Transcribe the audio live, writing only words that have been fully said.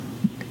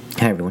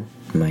Hi everyone,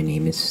 my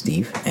name is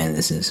Steve, and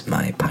this is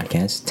my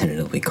podcast,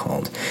 tentatively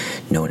called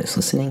No One Is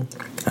Listening.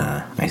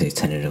 I say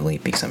tentatively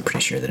because I'm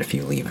pretty sure that if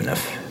you leave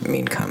enough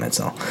mean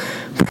comments, I'll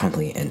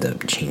probably end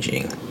up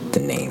changing the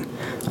name.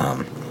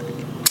 I'll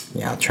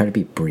try to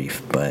be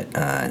brief, but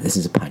this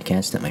is a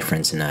podcast that my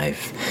friends and I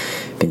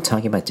have been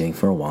talking about doing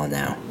for a while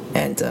now,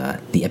 and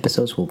the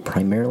episodes will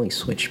primarily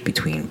switch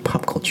between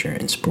pop culture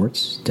and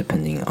sports,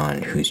 depending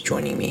on who's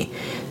joining me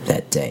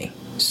that day.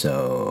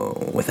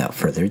 So, without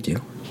further ado,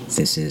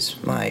 this is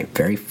my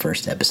very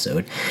first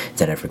episode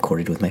that I've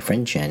recorded with my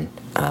friend Jen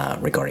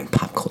regarding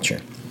pop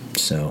culture.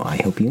 So, I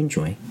hope you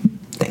enjoy.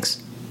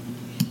 Thanks.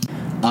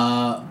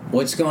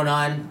 What's going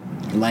on?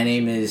 My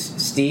name is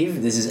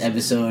Steve. This is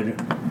episode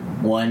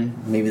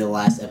 1, maybe the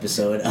last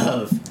episode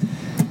of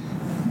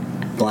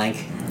blank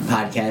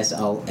podcast.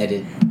 I'll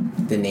edit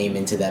the name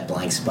into that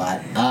blank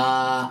spot.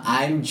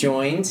 I'm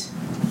joined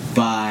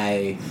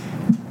by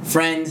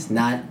friend,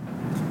 not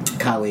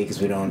colleague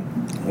because we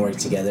don't work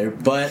together,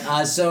 but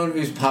someone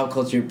whose pop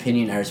culture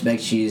opinion I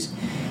respect. She's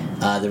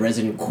the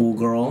resident cool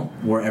girl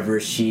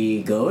wherever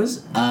she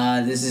goes.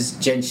 This is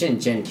Jen Shin.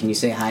 Jen, can you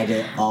say hi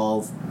to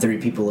all 3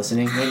 people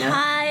listening right now?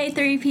 Hi,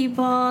 3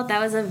 people. That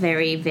was a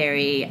very,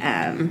 very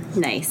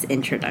nice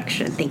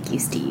introduction. Thank you,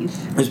 Steve.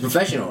 It was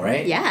professional,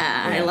 right?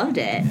 Yeah, I loved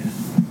it.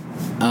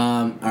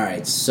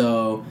 Alright,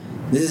 so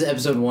this is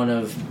episode 1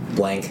 of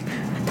blank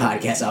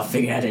podcast. I'll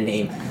figure out a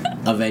name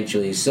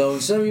eventually. So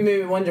some of you may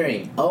be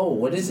wondering,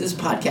 what is this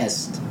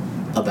podcast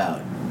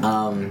about?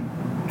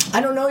 I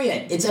don't know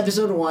yet. It's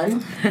episode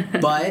 1,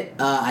 but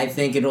I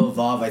think it'll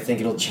evolve. I think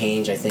it'll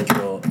change. I think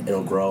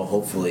it'll grow,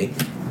 hopefully,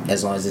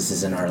 as long as this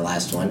isn't our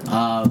last one.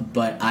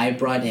 But I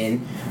brought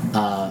in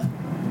a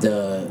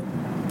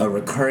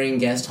recurring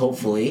guest,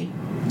 hopefully,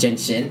 Jen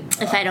Shin.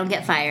 If I don't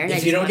get fired.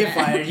 If you don't get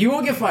fired, you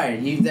won't get fired.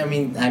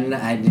 I'm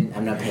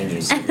not paying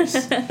you, so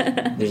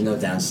there's no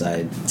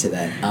downside to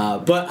that.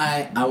 But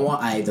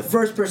the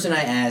first person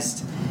I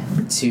asked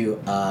to do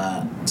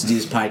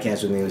this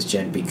podcast with me was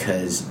Jen,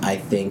 because I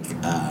think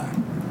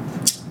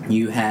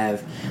you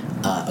have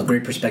a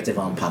great perspective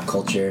on pop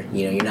culture.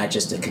 You know, you're not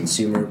just a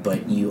consumer,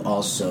 but you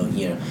also,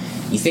 you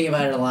think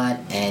about it a lot,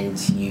 and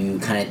you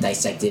kind of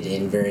dissect it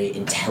in very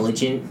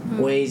intelligent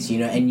ways,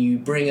 and you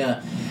bring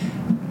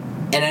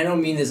and I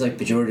don't mean this like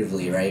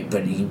pejoratively, right?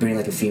 But you bring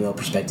like a female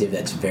perspective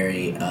that's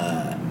very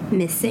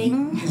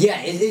missing.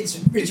 Yeah, it's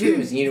really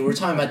missing. We're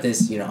talking about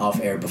this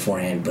off air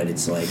beforehand, but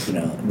it's like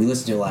we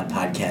listen to a lot of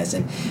podcasts,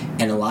 and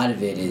a lot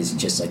of it is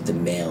just like the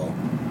male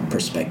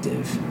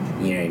perspective.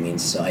 You know what I mean?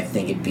 So I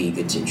think it'd be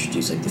good to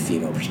introduce like the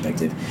female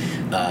perspective.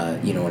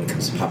 When it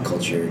comes to pop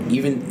culture,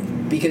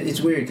 even because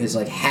it's weird because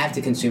like half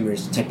the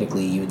consumers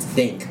technically you would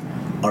think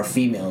are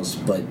females,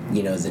 but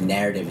the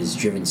narrative is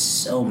driven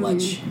so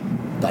much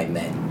by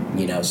men.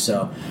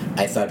 So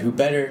I thought, who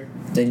better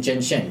than Jen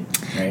Shin,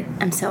 right?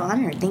 I'm so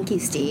honored. Thank you,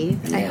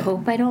 Steve. Yeah. I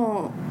hope I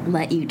don't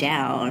let you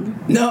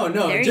down. No.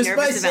 Just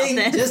by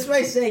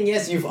saying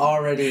yes, you've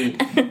already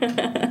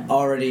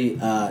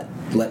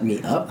let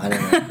me up. I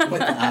don't know what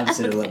the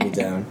opposite of let me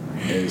down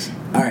is.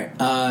 All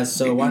right.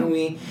 So why don't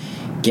we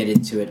get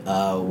into it?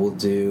 We'll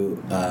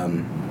do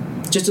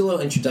just a little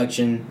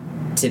introduction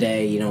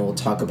today. We'll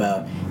talk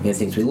about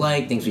things we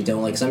like, things we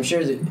don't like. Because I'm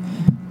sure that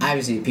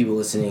obviously people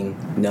listening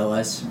know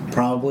us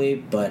probably,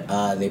 but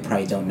they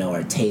probably don't know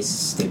our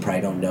tastes. They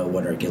probably don't know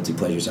what our guilty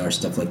pleasures are,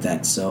 stuff like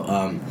that. So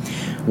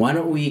why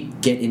don't we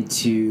get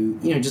into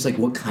just like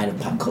what kind of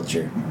pop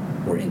culture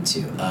we're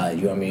into?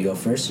 You want me to go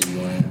first, or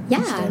you want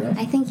to start off?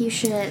 I think you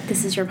should.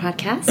 This is your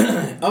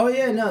podcast. Oh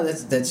yeah, no,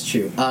 that's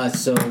true.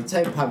 So the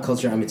type of pop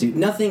culture I'm into,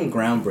 nothing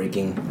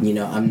groundbreaking.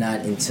 I'm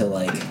not into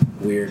like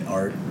weird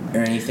art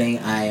or anything.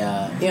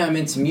 I'm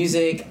into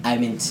music.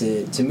 I'm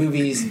into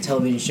movies,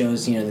 television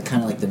shows. The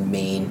kind of like the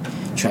main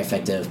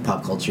trifecta of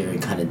pop culture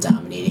kind of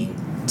dominating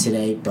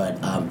today.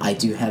 But I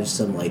do have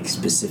some like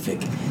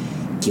specific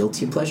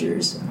guilty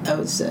pleasures, I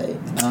would say.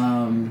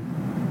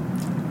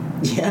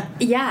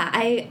 Yeah,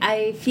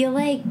 I feel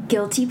like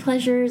guilty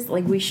pleasures,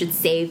 like we should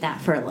save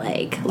that for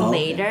like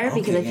later,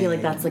 because I feel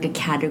like that's like a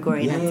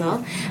category in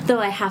itself. Though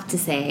I have to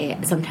say,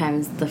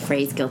 sometimes the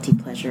phrase guilty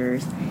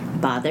pleasures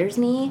bothers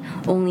me,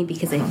 only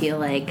because I feel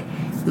like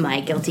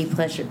my guilty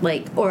pleasure,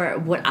 or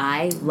what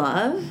I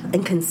love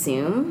and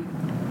consume,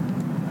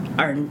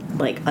 are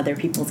like other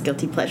people's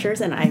guilty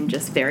pleasures, and I'm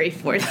just very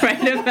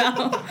forthright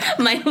about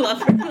my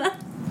love for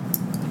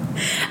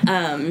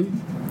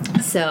them.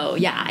 So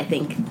yeah, I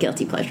think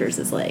guilty pleasures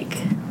is like...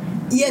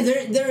 Yeah,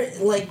 they're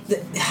like...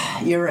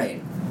 You're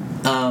right.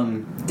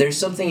 There's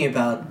something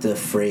about the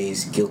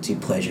phrase guilty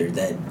pleasure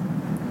that,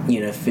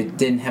 if it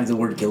didn't have the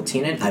word guilty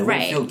in it, I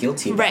wouldn't feel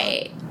guilty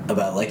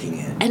about liking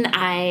it. And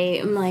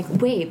I'm like,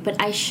 wait, but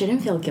I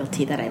shouldn't feel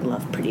guilty that I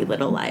love Pretty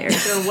Little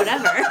Liars or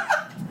whatever.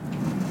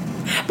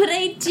 But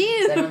I do.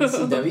 Is that on the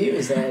CW?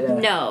 Is that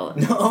no?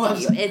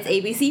 It's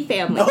ABC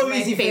Family. Oh, my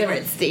ABC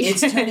favorite Family. station.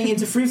 It's turning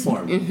into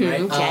Freeform,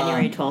 right?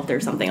 January 12th or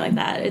something like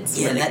that. It's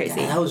really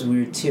crazy. That was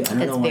weird too. I don't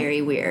know. It's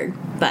very weird,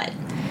 but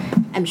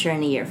I'm sure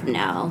in a year from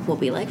now we'll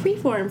be like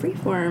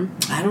freeform.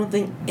 I don't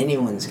think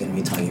anyone's going to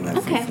be talking about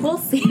Okay, freeform. we'll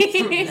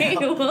see.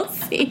 We'll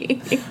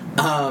see.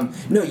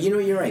 No,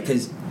 you're right,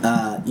 because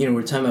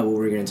we're talking about what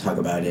we're going to talk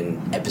about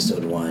in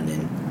episode 1,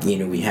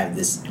 and we have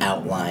this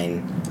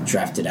outline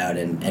drafted out,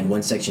 and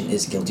one section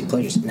is guilty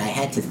pleasures, and I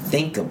had to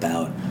think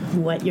about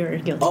What your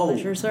guilty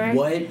pleasures are?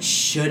 what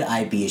should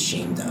I be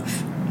ashamed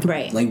of?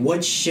 Right. Like,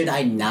 what should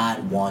I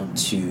not want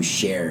to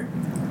share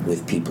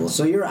with people?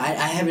 So I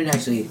haven't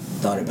actually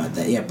thought about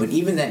that yet, but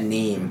even that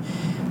name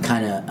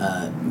kind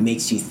of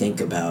makes you think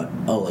about,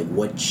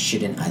 what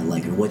shouldn't I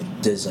like, or what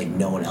does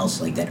no one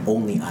else like that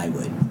only I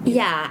would?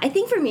 Yeah, I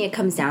think for me it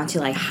comes down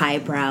to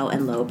highbrow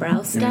and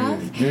lowbrow stuff,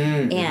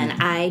 and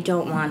I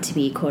don't want to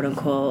be quote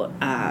unquote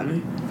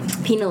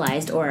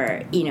penalized,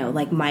 or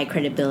my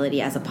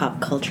credibility as a pop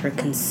culture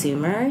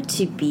consumer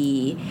to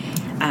be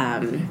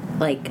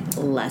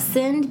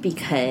lessened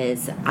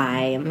because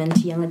I am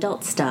into young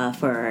adult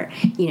stuff, or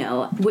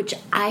which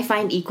I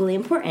find equally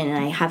important, and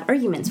I have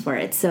arguments for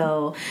it.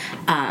 So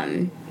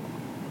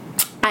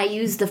I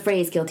use the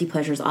phrase guilty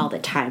pleasures all the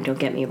time, don't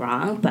get me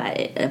wrong,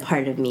 but a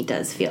part of me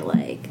does feel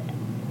like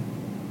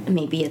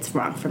maybe it's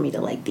wrong for me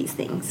to like these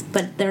things,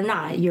 but they're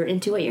not. You're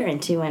into what you're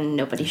into, and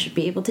nobody should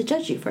be able to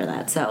judge you for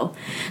that. So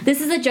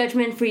this is a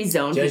judgment-free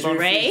zone, people,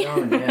 right?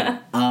 Zone,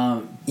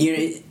 yeah.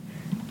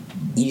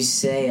 You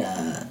say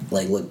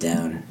look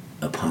down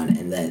upon,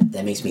 and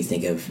that makes me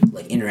think of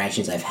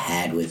interactions I've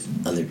had with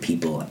other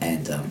people,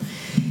 and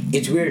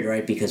it's weird,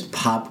 right? Because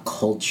pop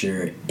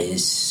culture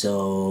is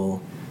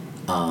so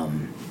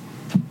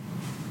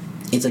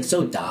it's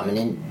so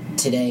dominant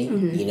today,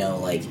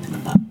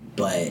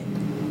 but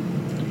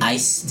I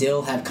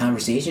still have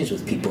conversations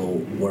with people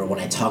where when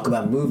I talk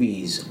about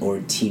movies or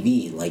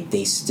TV,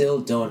 they still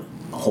don't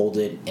hold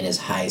it in as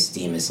high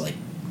esteem as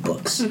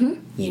books, or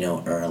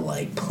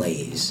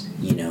plays,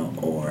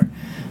 or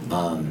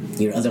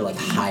other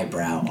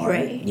highbrow art,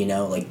 right.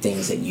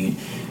 Things that you'd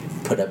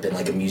put up in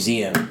a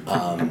museum.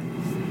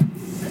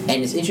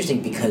 And it's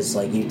interesting because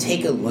you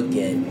take a look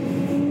at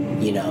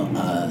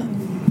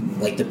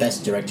the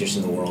best directors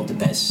in the world, the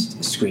best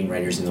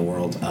screenwriters in the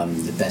world,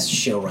 the best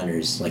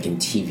showrunners in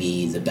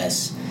TV, the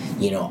best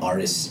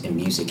artists in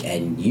music,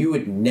 and you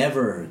would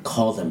never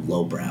call them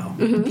lowbrow,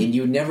 and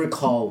you would never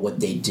call what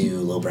they do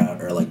lowbrow,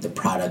 or the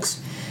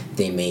products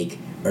they make,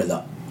 or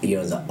the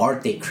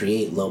art they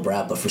create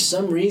lowbrow. But for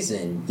some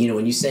reason,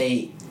 when you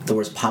say the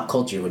words pop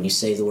culture, when you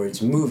say the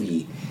words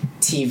movie,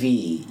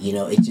 TV,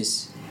 it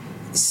just,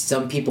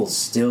 some people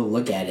still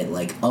look at it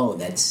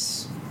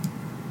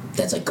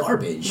that's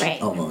garbage,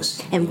 right,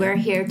 almost. And we're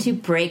here to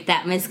break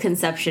that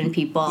misconception,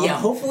 people. Yeah,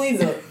 hopefully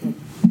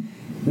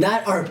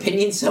not our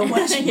opinion so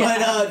much, Yeah.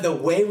 but the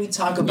way we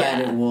talk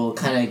about it will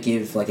kind of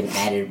give an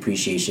added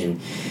appreciation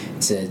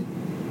to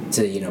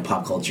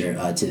pop culture,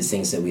 to the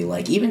things that we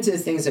like, even to the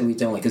things that we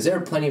don't like, because there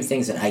are plenty of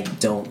things that I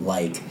don't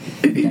like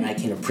that I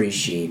can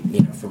appreciate,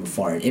 from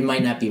afar. It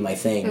might not be my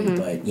thing,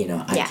 but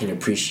I can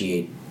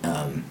appreciate,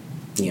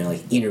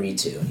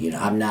 Inarritu.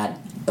 I'm not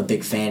a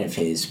big fan of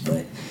his,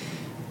 but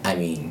I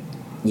mean,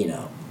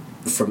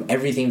 from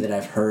everything that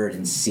I've heard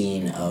and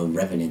seen of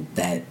Revenant,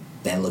 that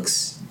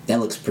looks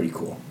pretty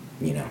cool,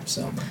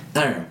 So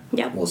I don't know.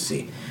 Yep. We'll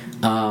see.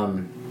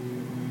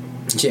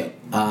 So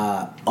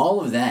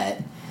all of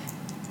that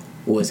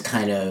was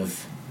kind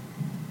of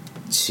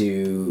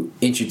to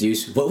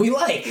introduce what we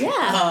like. Yeah.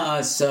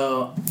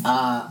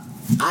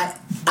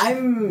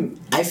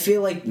 I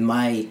feel like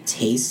my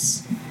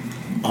tastes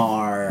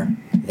are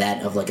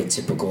that of a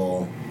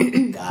typical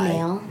guy.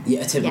 Male.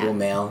 Yeah, a typical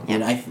male.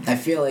 Yeah. I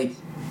feel like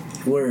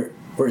we're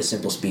a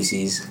simple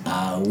species.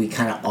 We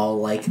kind of all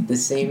like the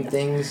same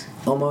things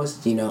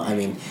almost. I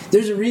mean,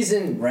 there's a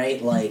reason,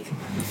 right?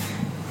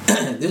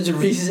 There's a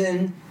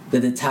reason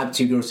that the top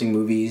 2 grossing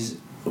movies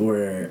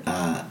were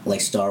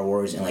Star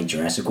Wars and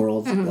Jurassic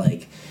World,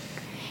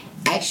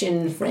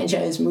 action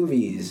franchise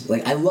movies.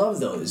 I love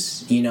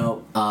those.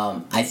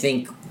 I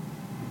think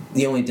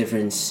the only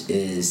difference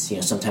is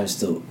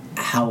sometimes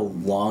how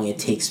long it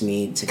takes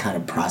me to kind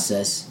of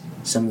process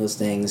some of those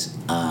things.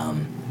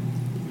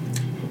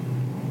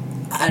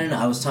 I don't know.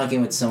 I was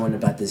talking with someone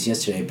about this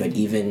yesterday, but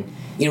even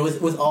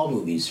with all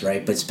movies,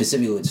 right? But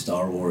specifically with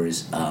Star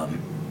Wars,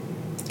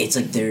 it's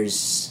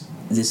there's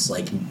this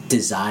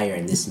desire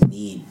and this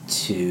need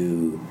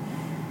to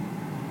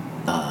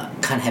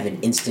kind of have an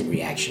instant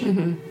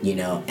reaction,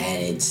 and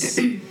it's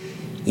and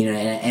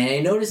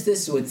I noticed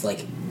this with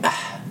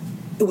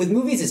with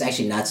movies. It's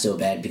actually not so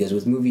bad, because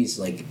with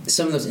movies,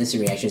 some of those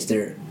instant reactions,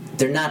 they're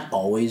not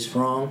always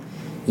wrong.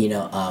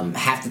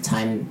 Half the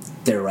time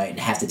they're right, and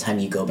half the time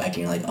you go back and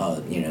you're like, oh,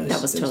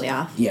 that was totally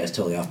off. Yeah, it's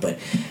totally off. But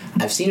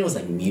I've seen it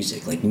with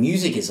music.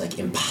 Music is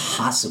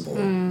impossible.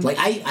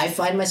 I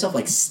find myself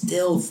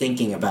still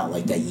thinking about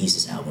that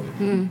Yeezus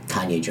album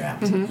Kanye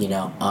dropped.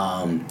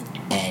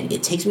 And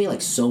it takes me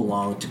so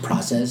long to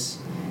process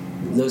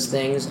those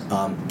things.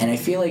 And I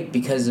feel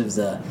because of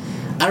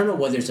I don't know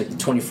whether it's the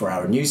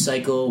 24-hour news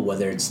cycle,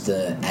 whether it's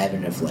the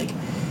advent of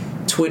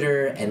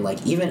Twitter, and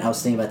even I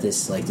was thinking about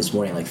this this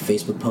morning,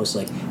 Facebook posts,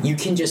 you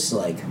can just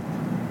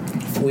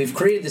we've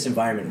created this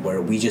environment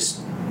where we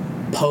just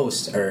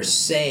post or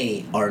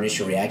say our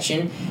initial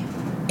reaction,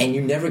 and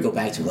you never go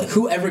back to it. Like,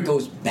 whoever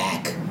goes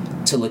back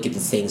to look at the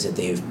things that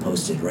they've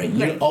posted, right?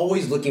 You're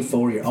always looking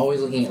forward. You're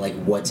always looking at like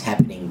what's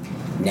happening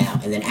now,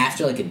 and then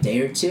after like a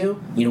day or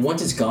two,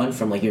 once it's gone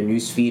from like your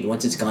news feed,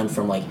 once it's gone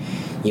from like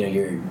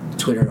your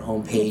Twitter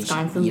homepage, it's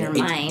gone from your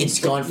mind. It's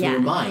gone from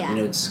your mind.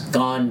 Yeah. It's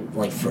gone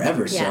like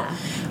forever. Yeah.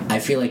 So I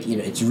feel like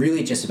it's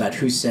really just about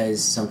who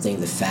says something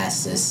the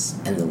fastest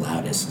and the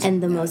loudest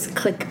and the most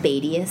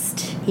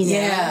clickbaitiest.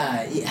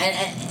 Yeah,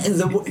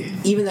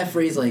 and even that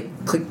phrase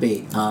like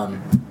clickbait.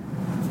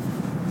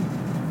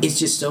 It's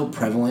just so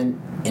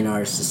prevalent in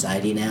our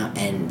society now,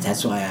 and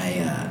that's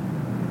why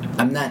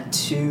I'm not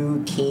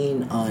too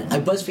keen on.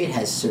 BuzzFeed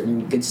has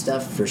certain good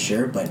stuff for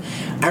sure, but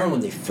I remember when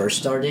they first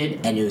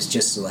started, and it was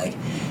just like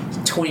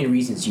 20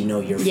 reasons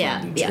you're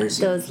from New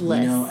Jersey. Those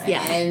lists.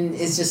 And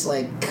it's just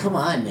like, come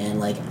on, man,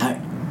 like,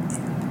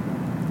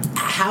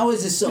 how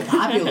is this so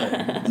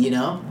popular?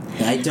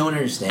 I don't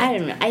understand. I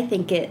don't know. I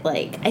think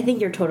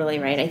you're totally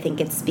right. I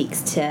think it speaks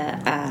to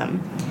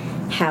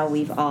how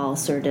we've all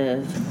sort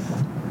of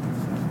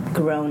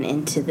grown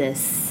into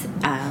this,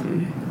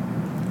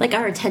 like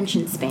our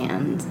attention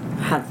spans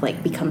have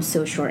like become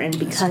so shortened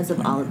because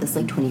of all of this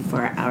like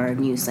 24-hour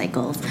news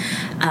cycles,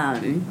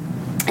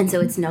 and so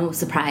it's no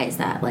surprise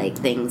that like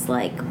things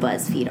like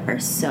BuzzFeed are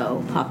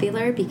so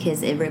popular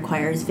because it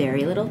requires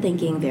very little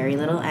thinking, very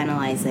little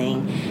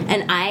analyzing,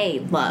 and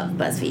I love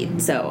BuzzFeed,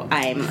 so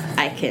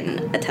I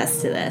can attest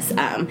to this.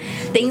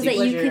 Things that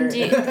you can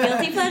do,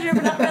 guilty pleasure,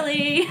 but not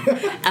really.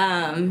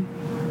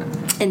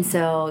 And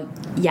so,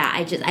 yeah,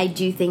 I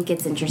do think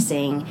it's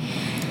interesting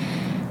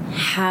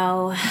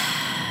how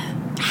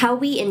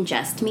we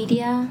ingest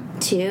media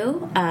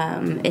too.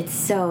 It's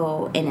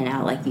so in and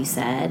out, like you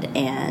said,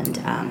 and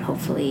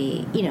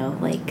hopefully,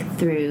 like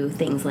through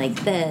things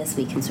like this,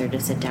 we can sort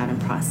of sit down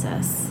and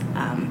process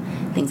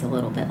things a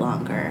little bit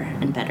longer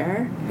and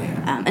better.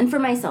 And for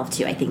myself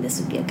too, I think this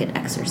would be a good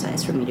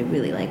exercise for me to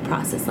really like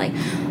process. Like,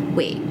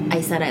 wait, I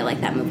said I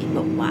like that movie,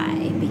 but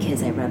why?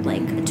 Because I read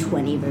like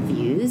 20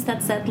 reviews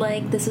that said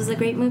like this was a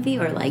great movie,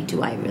 or like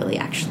do I really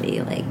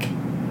actually like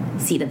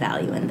see the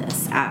value in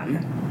this?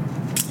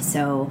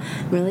 So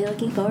I'm really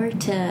looking forward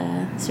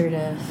to sort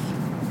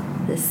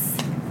of this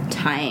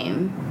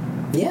time.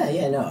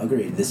 Yeah, no,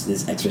 agreed.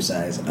 This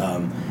exercise.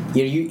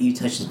 You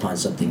touched upon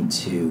something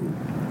too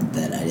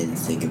that I didn't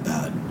think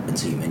about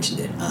until you mentioned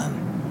it.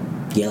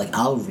 Like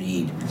I'll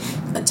read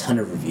a ton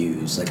of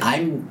reviews. Like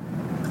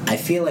I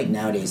feel like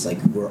nowadays,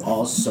 like we're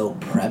all so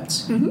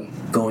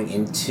prepped going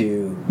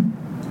into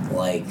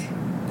like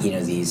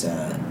these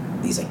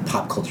like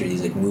pop culture,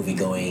 these like movie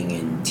going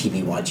and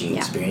TV watching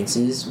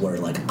experiences where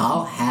like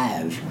I'll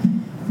have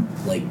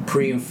like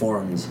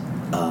pre-informed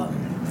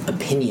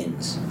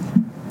opinions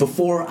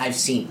before I've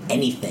seen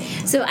anything.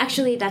 So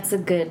actually that's a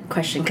good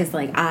question because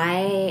like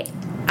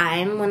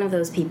I'm one of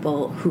those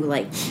people who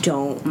like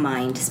don't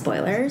mind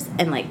spoilers,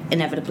 and like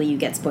inevitably you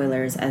get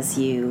spoilers as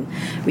you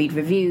read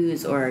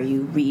reviews or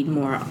you read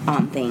more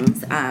on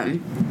things,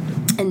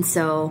 and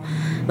so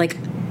like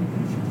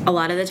a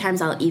lot of the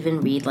times I'll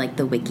even read like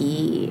the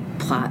wiki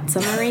plot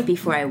summary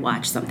before I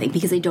watch something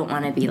because I don't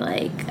want to be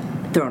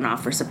like thrown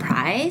off or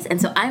surprised,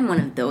 and so I'm one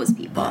of those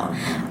people.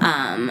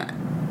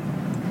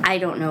 I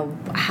don't know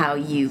how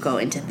you go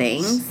into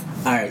things.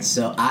 All right,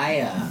 so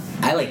I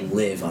like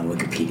live on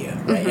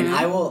Wikipedia, right? And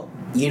I will,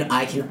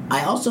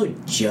 I also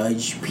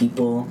judge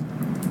people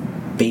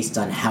based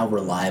on how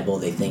reliable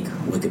they think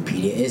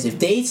Wikipedia is. If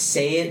they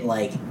say it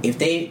like, if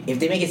they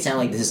make it sound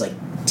like this is like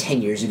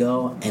 10 years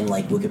ago and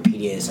like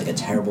Wikipedia is like a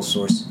terrible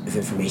source of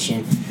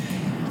information,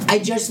 I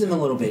judge them a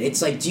little bit.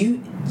 It's like,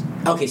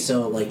 okay,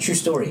 so like true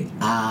story.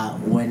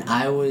 When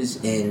I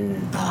was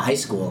in high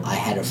school, I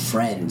had a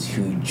friend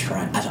who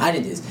I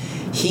did this.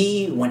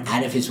 He went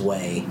out of his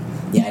way.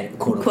 Yeah,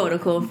 quote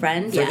unquote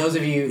friend. For those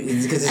of you,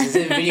 because this is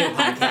a video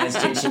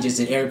podcast, she just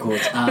did air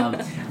quotes.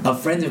 A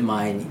friend of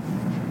mine.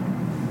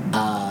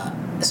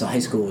 So high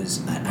school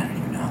was I don't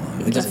even know how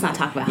long. Let's not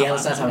talk about. Yeah,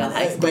 let's not talk about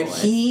high school. But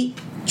he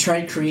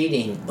tried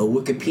creating a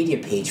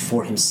Wikipedia page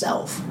for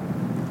himself.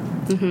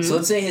 So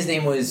let's say his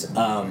name was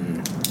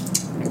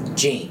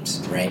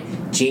James, right?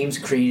 James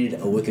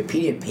created a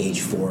Wikipedia page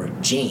for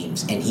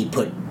James, and he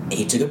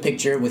took a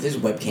picture with his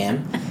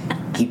webcam.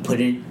 He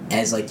put it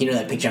as like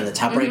that picture on the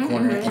top right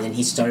corner, and then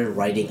he started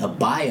writing a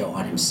bio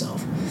on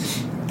himself.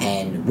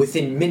 And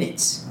within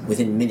minutes,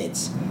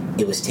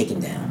 it was taken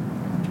down.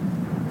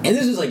 And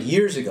this was like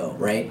years ago,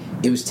 right?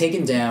 It was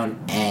taken down,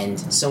 and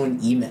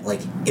someone emailed,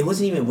 like, it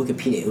wasn't even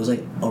Wikipedia, it was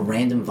like a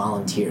random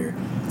volunteer.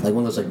 Like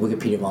one of those like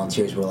Wikipedia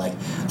volunteers were like,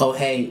 oh,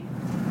 hey,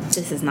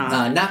 this is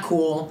not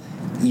cool.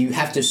 You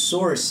have to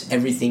source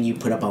everything you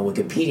put up on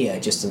Wikipedia,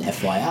 just an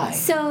FYI.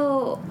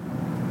 So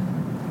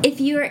if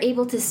you are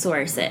able to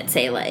source it,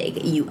 say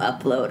like you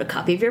upload a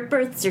copy of your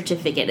birth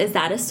certificate, is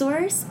that a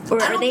source?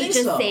 Or are they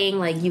just saying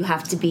like you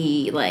have to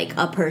be like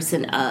a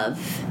person of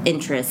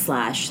interest /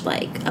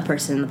 like a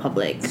person in the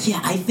public Yeah,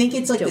 I think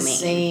it's like domain? the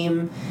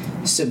same.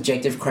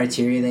 subjective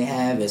criteria they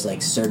have as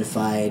like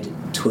certified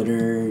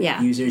Twitter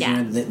users, you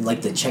know,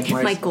 like the check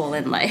marks. My goal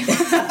in life.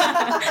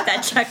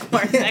 That check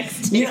mark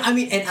next to you know, I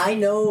mean, and I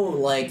know,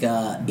 like, you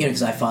know,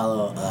 because I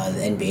follow the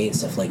NBA and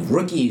stuff, like,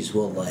 rookies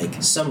will,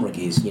 like, some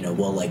rookies, you know,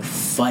 will, like,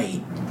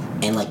 fight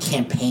and, like,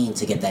 campaign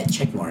to get that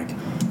check mark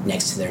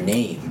next to their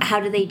name. How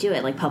do they do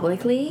it? Like,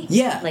 publicly?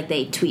 Yeah. Like,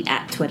 they tweet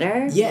at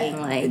Twitter? Yeah.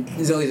 Being like...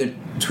 They'll either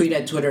tweet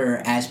at Twitter or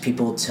ask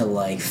people to,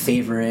 like,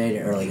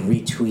 favorite or, like,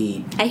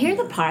 retweet. I hear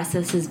the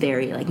process is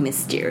very, like,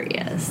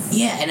 mysterious.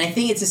 Yeah, and I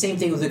think it's the same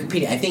thing with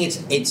Wikipedia. I think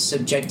it's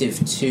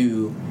subjective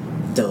to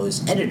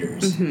those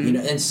editors, you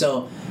know, and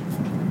so...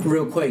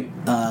 Real quick,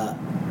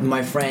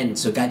 my friend,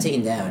 so got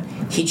taken down.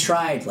 He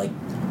tried, like,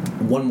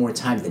 one more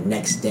time the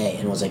next day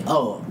and was like,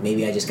 oh,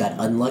 maybe I just got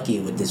unlucky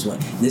with this one.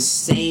 The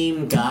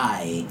same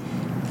guy,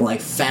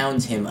 like,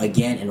 found him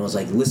again and was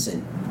like,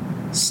 listen,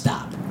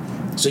 stop.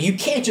 So you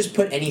can't just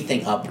put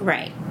anything up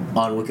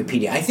on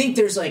Wikipedia. I think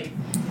there's, like,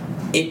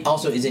 it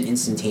also isn't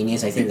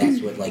instantaneous. I think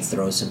that's what, like,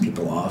 throws some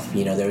people off.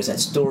 You know, there was that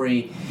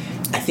story,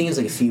 I think it was,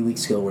 like, a few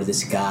weeks ago where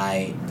this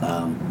guy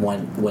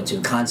went to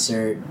a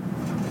concert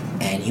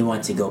and he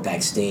wanted to go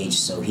backstage,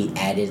 so he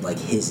added, like,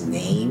 his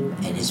name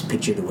and his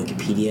picture to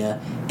Wikipedia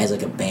as,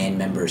 like, a band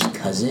member's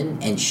cousin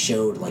and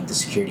showed, like, the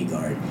security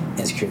guard, and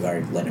the security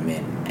guard let him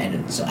in.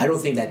 And so I don't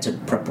think that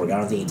took prep work. I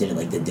don't think he did it,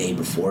 like, the day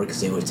before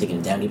because they would have taken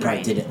him down. He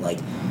probably did it, like,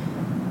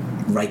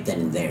 right then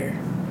and there.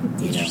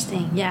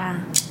 Interesting,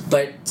 yeah.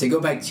 But to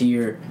go back to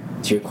your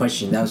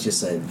question, that was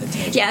just a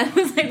tangent. Yeah, it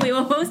was like, wait,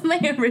 what was my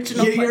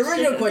original question? Your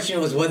original question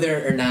was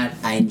whether or not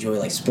I enjoy,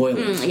 like,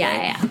 spoilers.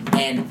 Yeah.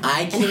 And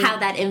I can... And how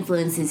that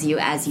influences you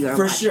as you are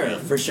watching.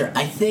 For sure.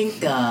 I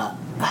think I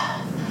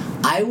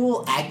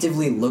will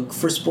actively look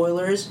for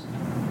spoilers,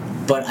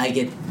 but I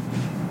get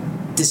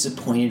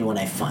disappointed when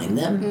I find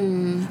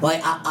them.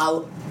 Like,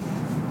 I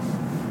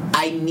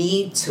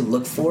need to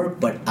look for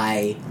it, but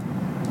I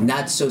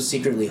not so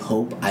secretly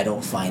hope I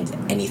don't find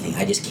anything.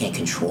 I just can't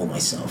control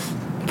myself.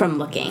 From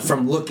looking.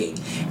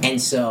 And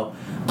so,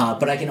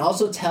 but I can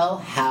also tell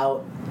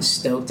how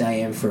stoked I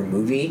am for a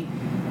movie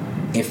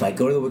if I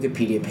go to the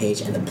Wikipedia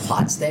page and the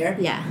plot's there.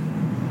 Yeah.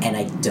 And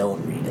I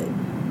don't read it.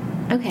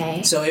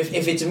 Okay. So if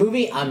it's a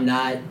movie I'm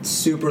not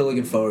super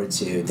looking forward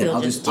to, then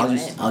I'll just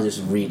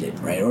read it,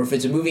 right? Or if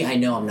it's a movie I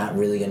know I'm not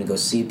really going to go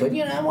see, but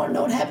you know, I want to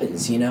know what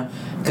happens, you know,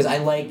 because I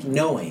like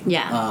knowing.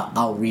 Yeah.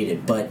 I'll read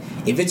it. But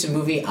if it's a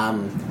movie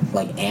I'm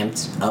like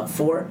amped up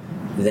for,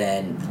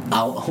 then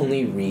I'll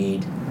only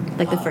read.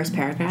 Like the first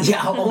paragraph?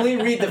 Yeah, I'll only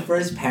read the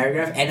first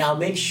paragraph, and I'll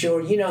make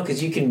sure, you know,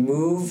 because you can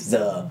move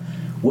the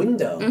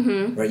window,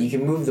 right? You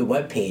can move the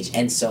web page,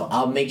 and so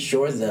I'll make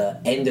sure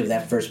the end of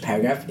that first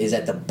paragraph is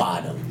at the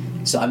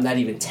bottom, so I'm not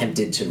even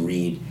tempted to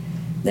read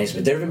next.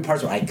 But there have been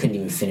parts where I couldn't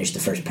even finish the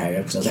first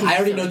paragraph because I was like, I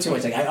already know too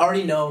much. Like, I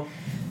already know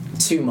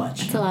too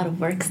much. It's a lot of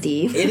work,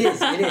 Steve. It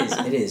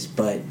is.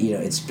 But you know,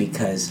 it's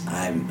because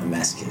I'm a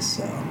masochist.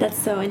 So that's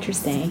so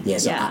interesting. Yeah.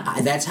 So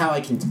I, that's how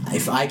I can.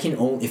 If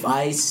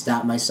I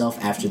stop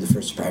myself after the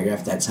first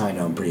paragraph, that's how I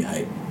know I'm pretty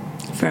hyped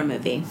for a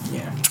movie.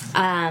 Yeah.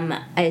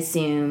 I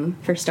assume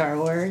for Star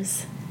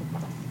Wars.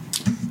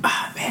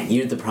 Ah, man,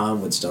 you know the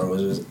problem with Star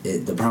Wars was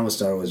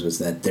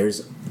that there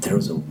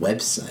was a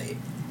website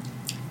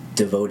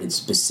devoted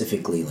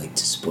specifically like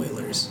to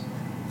spoilers,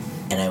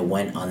 and I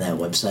went on that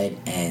website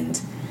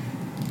and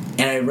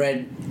I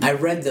read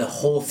the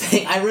whole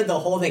thing.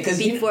 Because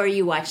before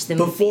you watched the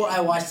movie. Before I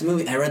watched the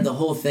movie, I read the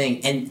whole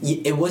thing, and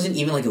it wasn't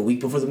even like a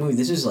week before the movie.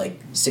 This was like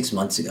 6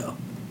 months ago.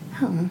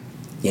 Oh.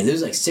 Yeah, this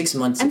was like 6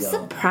 months ago. I'm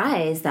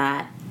surprised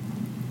that,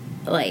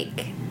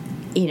 like,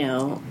 you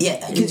know,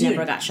 it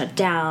never got shut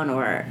down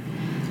or.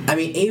 I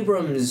mean,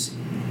 Abrams.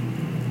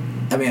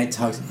 I mean, I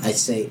call him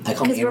Abrams.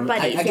 Because we're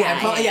buddies.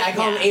 I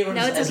call him Abrams.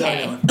 No, it's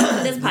okay.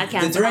 This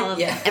podcast,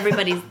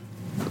 everybody's.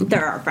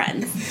 They're our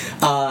friends.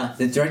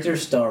 The director of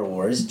Star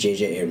Wars,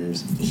 J.J.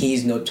 Abrams,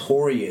 he's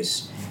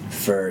notorious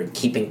for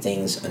keeping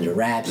things under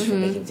wraps, for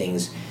making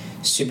things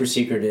super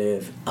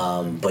secretive.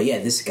 But yeah,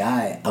 this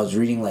guy, I was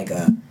reading like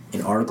an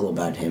article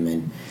about him,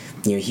 and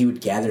you know, he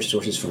would gather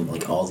sources from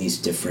like all these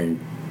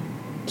different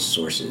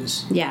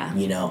sources. Yeah.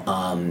 You know,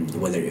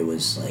 whether it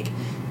was like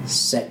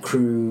set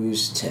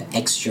crews to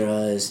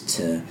extras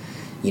to,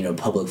 you know,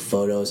 public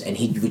photos, and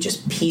he would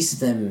just piece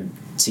them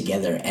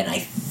together, and I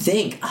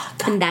think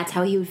and that's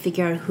how he would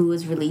figure out who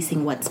was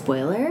releasing what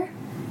spoiler?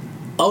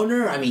 Oh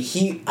no, I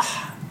mean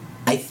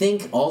I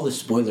think all the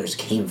spoilers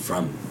came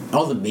from,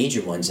 all the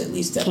major ones at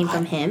least that came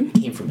from him.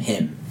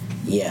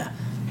 Yeah.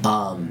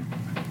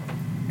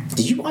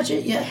 Did you watch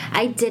it yet?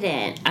 I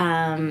didn't.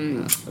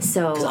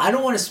 So 'cause I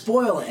don't want to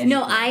spoil anything.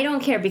 No, I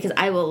don't care because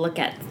I will look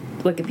at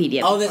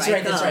Wikipedia. Oh, that's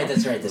right.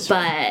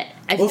 But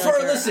I feel for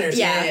our listeners,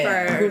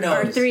 who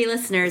knows? For 3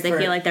 listeners, I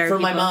feel like there are for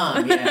people, my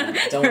mom. Yeah,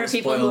 don't for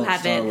people who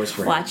haven't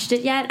watched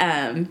it yet.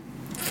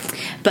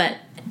 But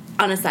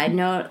on a side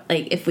note,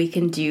 like if we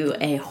can do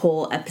a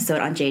whole episode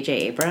on J.J.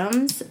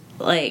 Abrams,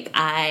 like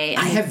I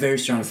have very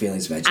strong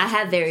feelings about you. I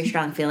have very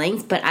strong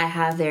feelings, but I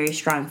have very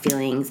strong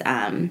feelings,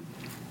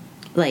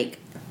 like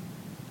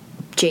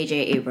J.J.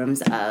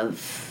 Abrams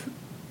of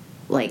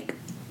like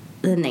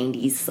the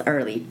 90s,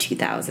 early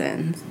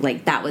 2000s.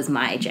 Like that was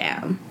my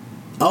jam.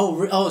 So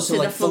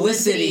like the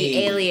Felicity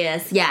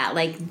Alias, yeah,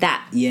 like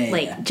that. Yeah,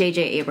 like yeah.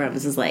 J.J.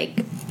 Abrams is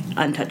like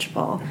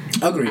untouchable.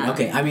 Agreed.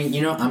 Okay, I mean,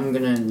 you know, I'm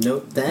gonna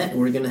note that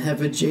we're gonna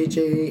have a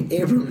J.J.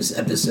 Abrams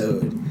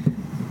episode.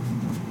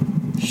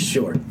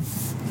 Sure.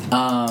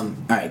 All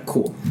right.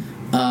 Cool.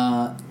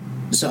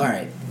 So all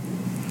right.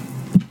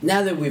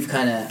 Now that we've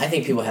kind of, I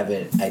think people have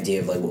an idea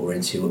of like what we're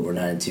into, what we're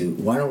not into.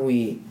 Why don't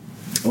we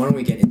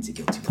get into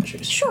guilty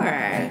pleasures? Sure.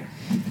 Right?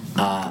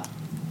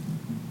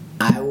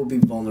 I will be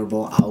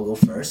vulnerable. I'll go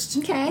first.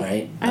 Okay.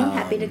 Right. I'm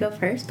happy to go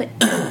first, but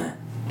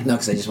No,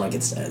 because I just want to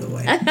get this out of the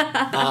way.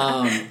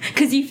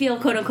 because you feel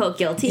quote unquote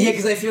guilty. Yeah,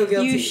 because I feel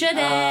guilty. You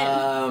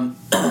shouldn't.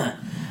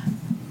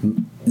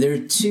 There are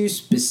two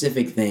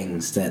specific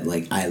things that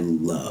like I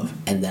love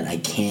and that I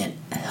can't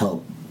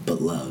help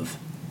but love.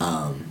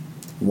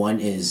 One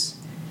is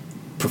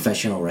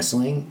professional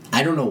wrestling.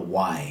 I don't know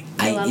why.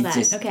 I love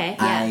that. Okay,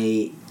 yeah.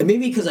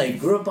 Maybe because I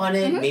grew up on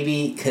it.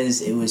 Maybe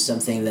because it was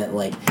something that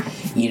like,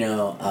 you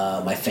know,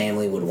 my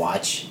family would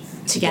watch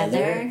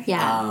together.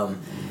 Yeah.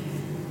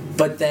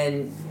 But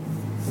there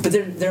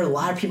are a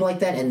lot of people like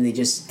that, and they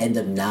just end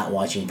up not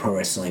watching pro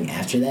wrestling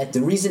after that.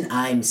 The reason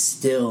I'm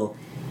still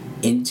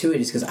into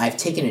it is because I've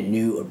taken a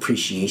new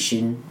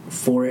appreciation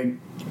for it.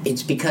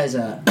 It's because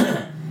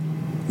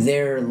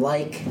they're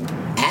like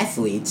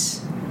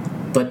athletes,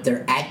 but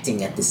they're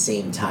acting at the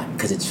same time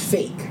because it's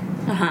fake.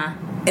 Uh-huh.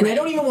 And I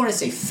don't even want to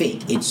say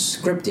fake. It's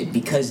scripted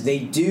because they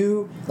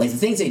do, like, the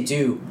things they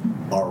do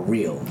are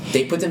real.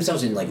 They put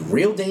themselves in, like,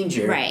 real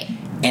danger. Right.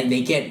 And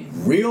they get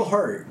real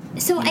hurt.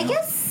 So I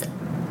guess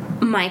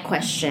my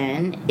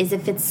question is,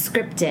 if it's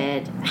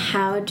scripted,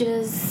 how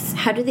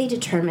do they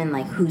determine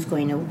like who's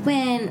going to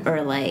win,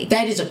 or like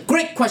That is a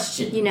great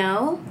question. you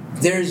know?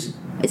 Is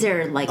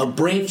there like a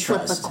brain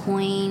flip trust. a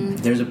coin?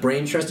 There's a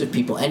brain trust of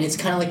people, and it's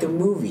kind of like a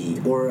movie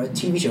or a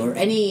TV show or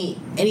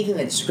anything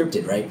that's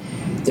scripted, right?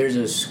 There's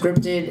a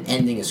scripted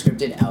ending, a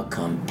scripted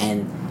outcome,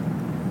 and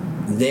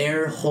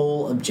their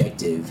whole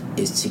objective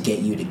is to get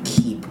you to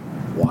keep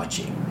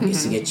watching,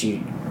 is to get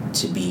you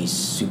to be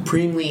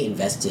supremely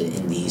invested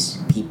in these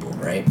people,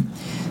 right?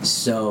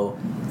 So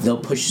they'll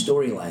push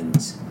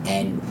storylines,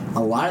 and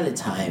a lot of the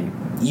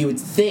time, you would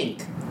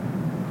think,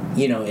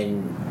 you know,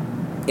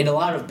 in a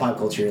lot of pop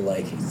culture,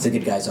 like, the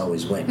good guys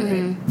always win,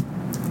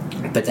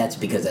 right? But that's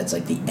because that's,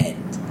 like, the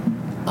end.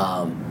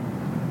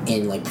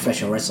 In, like,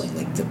 professional wrestling,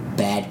 like, the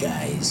bad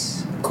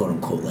guys,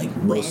 quote-unquote, like,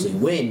 mostly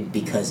win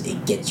because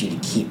it gets you to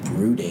keep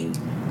rooting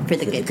For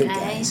the good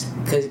guys.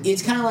 Because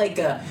it's kind of like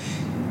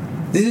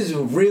this is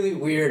a really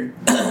weird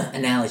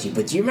analogy,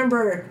 but do you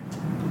remember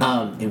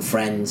in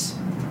Friends,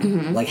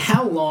 like,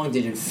 how long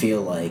did it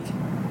feel like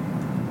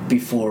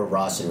before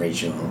Ross and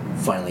Rachel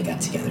finally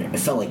got together? It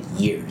felt like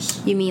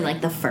years. You mean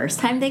like the first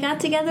time they got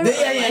together?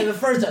 Yeah, the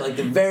first time, like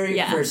the very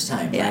first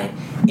time, Yeah. right?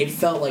 It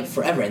felt like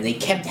forever, and they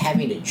kept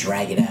having to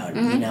drag it out,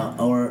 you know?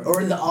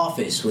 Or in The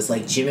Office with,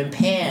 like, Jim and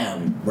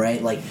Pam,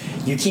 right? Like,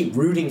 you keep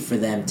rooting for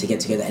them to get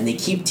together, and they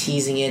keep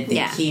teasing it,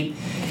 they keep...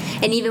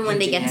 And even when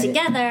they hinting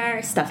get at it.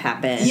 together, stuff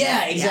happens.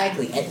 Yeah,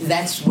 exactly. And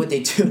that's what they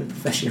do in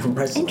professional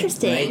wrestling.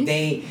 Interesting.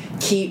 Right?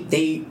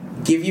 They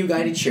give you a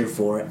guy to cheer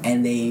for,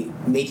 and they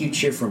make you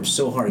cheer for him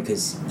so hard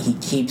because he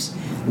keeps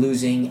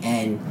losing,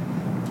 and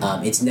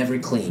it's never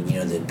clean.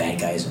 You know, the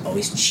bad guys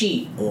always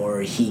cheat,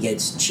 or he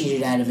gets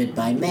cheated out of it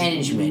by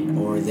management,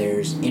 or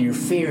there's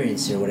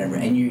interference or whatever.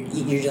 And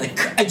you're like,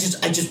 I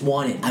just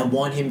want it. I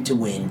want him to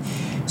win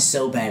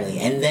so badly.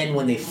 And then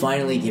when they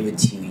finally give it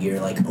to you, you're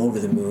like over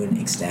the moon,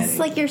 ecstatic. It's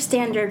like your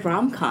standard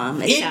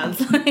rom-com, it sounds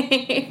like.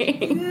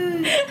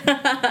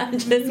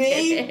 Just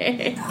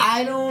kidding.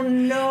 I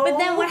don't know. But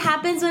then what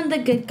happens when the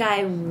good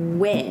guy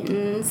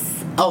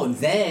wins? Oh,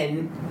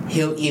 then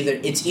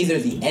it's either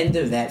the end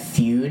of that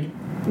feud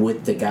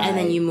with the guy, And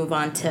then you move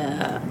on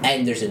to...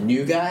 and there's a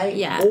new guy,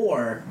 Yeah.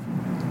 or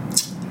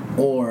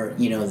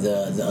you know,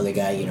 the other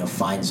guy, you know,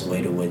 finds a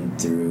way to win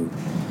through,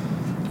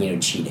 you know,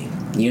 cheating.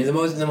 You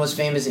know, the most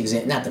famous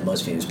example, not the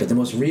most famous, but the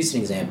most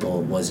recent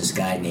example was this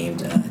guy named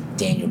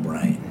Daniel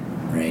Bryan,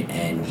 right?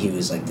 And he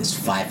was like this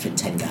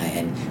 5'10" guy,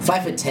 and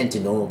 5'10" to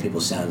normal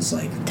people sounds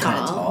like kind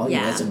of tall. You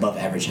know, that's above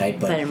average height.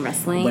 But in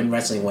wrestling,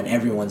 when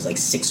everyone's like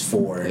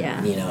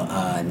 6'4", you know,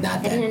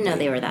 not that. I didn't know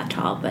they were that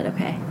tall, but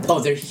okay. Oh,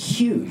 they're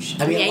huge.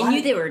 I mean, I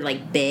knew they were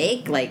like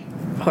big, like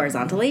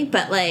horizontally,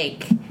 but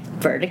like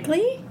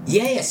vertically.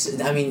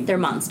 Yes, I mean they're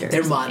monsters.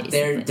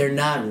 They're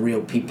not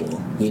real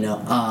people, you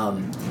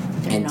know.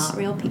 They're not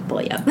real people,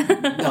 yeah.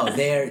 No,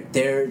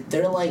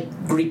 they're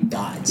like Greek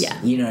gods.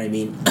 Yeah. You know what I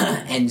mean?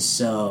 And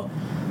so,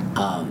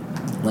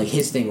 like,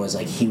 his thing was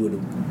like he would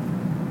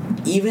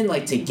even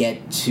like to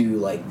get to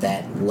like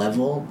that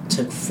level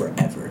took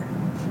forever,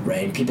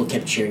 right? And people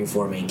kept cheering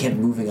for him and kept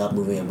moving up.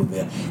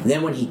 And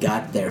then when he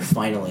got there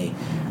finally,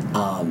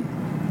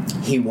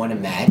 he won a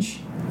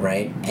match,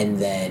 right? And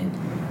then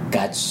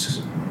got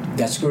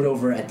screwed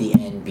over at the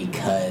end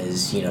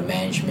because, you know,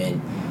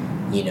 management,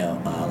 you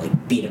know,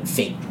 like beat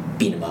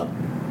him up,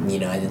 you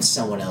know, and then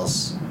someone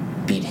else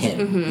beat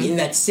him in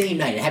that same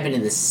night. It happened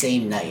in the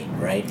same night,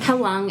 right? How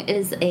long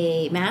is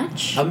a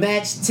match? A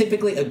match,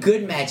 typically, a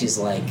good match is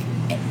like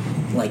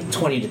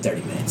 20 to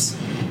 30 minutes.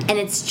 And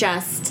it's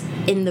just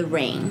in the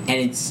ring. And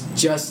it's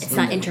just... It's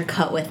not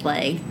intercut with,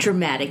 like,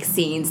 dramatic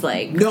scenes,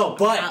 like... No,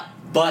 but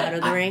out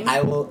of the ring?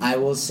 I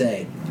will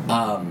say,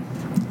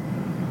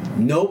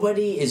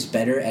 nobody is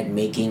better at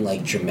making,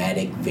 like,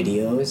 dramatic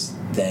videos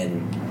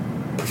than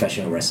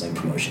professional wrestling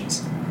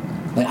promotions.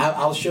 Like,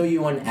 I'll show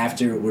you one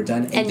after we're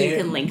done. And you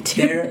can link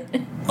to They're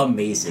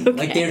amazing. Okay.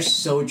 Like, they're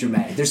so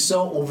dramatic. They're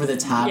so over the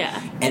top.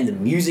 Yeah. And the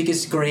music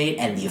is great,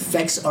 and the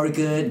effects are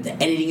good. The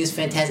editing is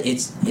fantastic.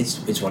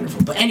 It's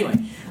wonderful. But anyway,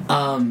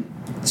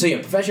 so yeah,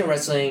 professional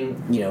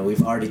wrestling, you know,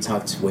 we've already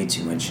talked way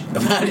too much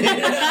about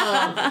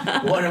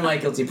it. One of my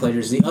guilty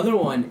pleasures. The other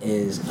one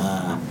is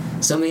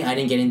something I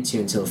didn't get into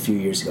until a few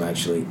years ago,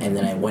 actually. And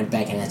then I went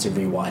back and had to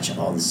rewatch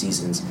all the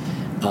seasons.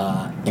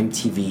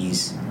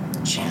 MTV's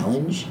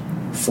Challenge,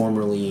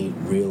 formerly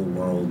Real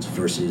World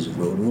versus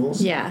Road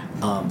Rules. Yeah.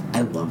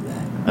 I love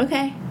that.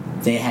 Okay.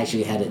 They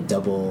actually had a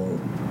double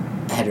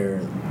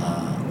header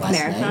last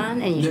Marathon?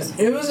 night. And you just...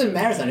 It wasn't a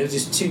marathon. It was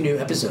just 2 new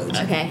episodes.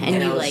 Okay.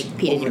 And you, like,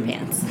 peed in your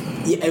pants.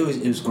 Yeah,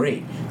 it was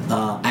great.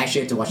 I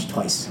actually had to watch it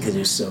twice because it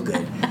was so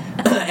good.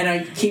 And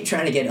I keep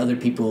trying to get other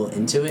people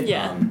into it.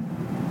 Yeah.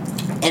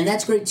 And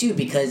that's great, too,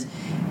 because,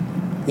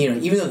 you know,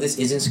 even though this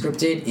isn't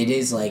scripted, it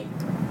is, like,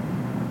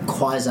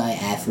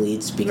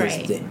 quasi-athletes because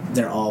right.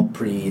 they're all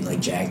pretty,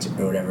 like, jacked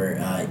or whatever,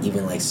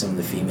 even, like, some of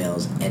the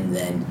females. And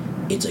then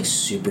it's, like,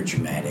 super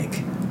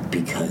dramatic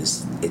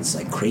because it's,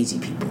 like, crazy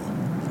people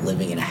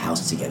living in a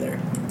house together,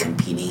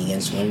 competing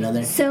against one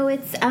another. So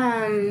it's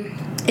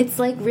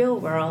like Real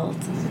World,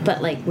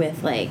 but, like,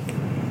 with, like,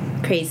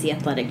 crazy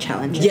athletic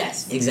challenges.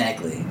 Yes,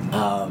 exactly.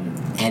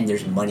 And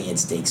there's money at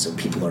stake, so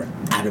people are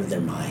out of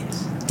their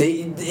minds.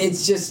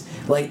 It's just,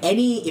 like,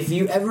 if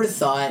you ever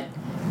thought,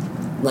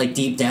 like,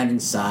 deep down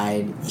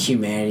inside,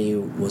 humanity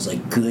was,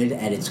 like, good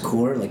at its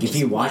core, like, if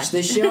you watch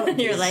this show,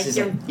 you're like,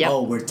 yep.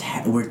 Oh, we're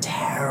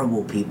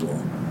terrible people,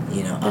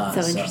 you know.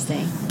 That's so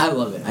interesting. I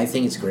love it. I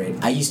think it's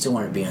great. I used to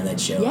want to be on that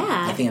show.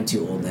 Yeah. I think I'm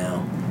too old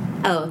now.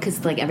 Oh,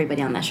 because, like,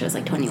 everybody on that show is,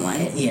 like,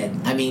 21. Yeah,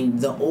 I mean,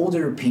 the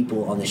older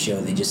people on the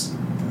show, they just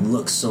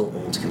look so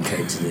old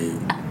compared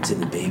to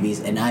the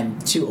babies, and I'm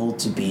too old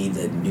to be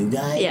the new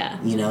guy.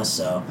 Yeah. You know,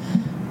 so,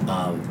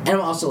 and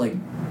I'm also, like,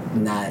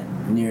 not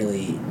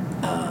nearly,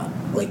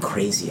 like,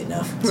 crazy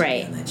enough to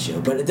right. be on that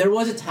show. But there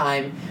was a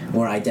time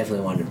where I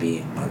definitely wanted to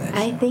be on that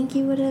show. I think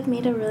you would have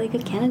made a really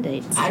good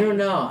candidate. I don't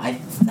know. I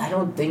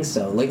don't think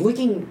so. Like,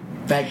 looking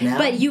back now.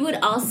 But you would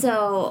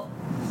also,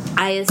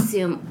 I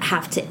assume,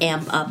 have to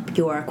amp up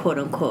your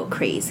quote-unquote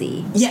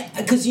crazy. Yeah,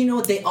 because you know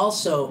what? They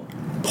also...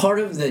 Part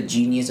of the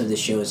genius of the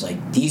show is,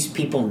 like, these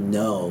people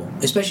know,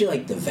 especially,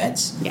 like, the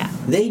vets. Yeah.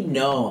 They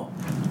know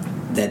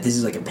that this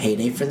is, like, a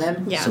payday for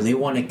them. Yeah. So they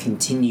want to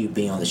continue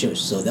being on the show.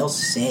 So they'll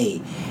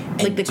say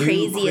and like the do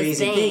craziest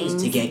crazy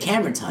things to get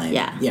camera time.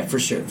 Yeah. Yeah, for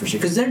sure.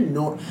 Because they're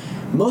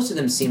most of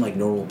them seem like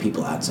normal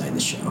people outside the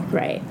show.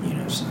 Right. You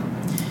know, so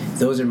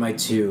those are my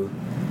 2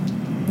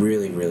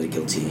 really, really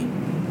guilty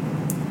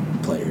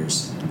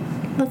pleasures.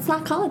 Let's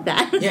not call it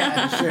that.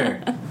 Yeah,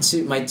 sure.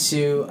 My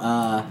 2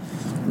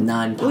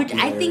 non-popular... Which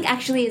I think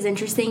actually is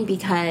interesting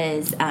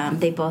because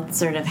they both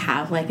sort of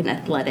have, like, an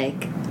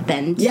athletic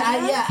bent. Yeah,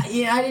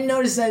 I didn't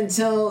notice that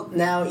until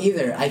now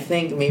either. I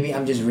think maybe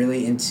I'm just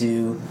really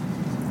into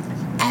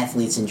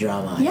athletes and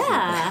drama.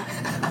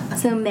 Yeah.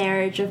 So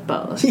marriage of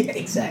both. Yeah,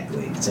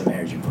 exactly. It's a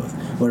marriage of both.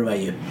 What about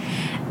you?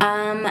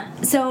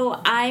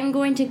 So I'm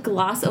going to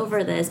gloss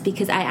over this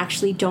because I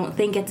actually don't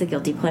think it's a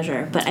guilty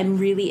pleasure, but I'm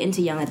really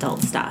into young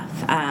adult stuff.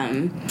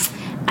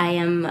 I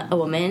am a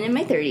woman in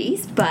my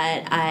 30s,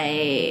 but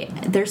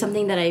there's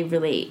something that I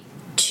relate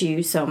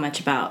to so much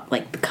about,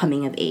 like, the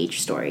coming of age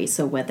stories.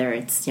 So whether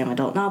it's young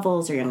adult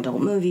novels or young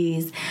adult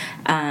movies,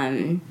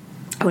 one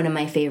of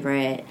my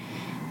favorite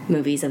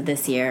movies of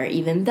this year,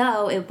 even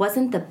though it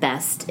wasn't the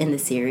best in the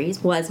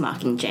series, was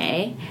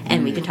Mockingjay,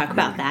 and we can talk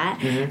about that.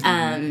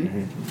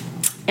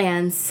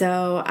 And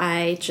so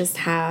I just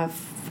have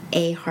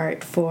a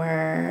heart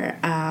for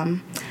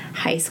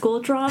high school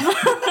drama.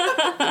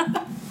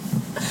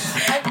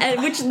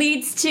 And which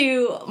leads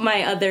to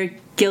my other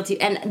guilty,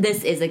 and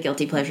this is a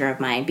guilty pleasure of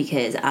mine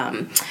because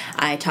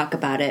I talk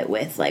about it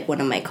with, like,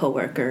 one of my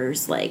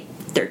coworkers, like,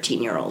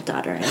 13-year-old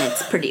daughter, and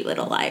it's Pretty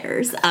Little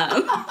Liars.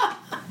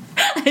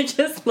 I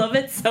just love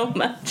it so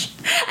much.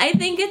 I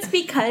think it's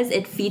because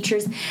it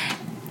features,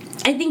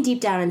 I think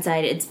deep down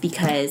inside it's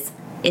because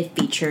it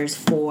features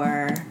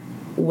 4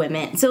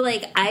 women. So,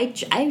 like,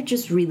 I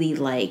just really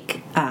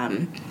like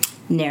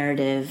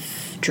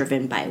narrative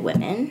driven by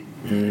women.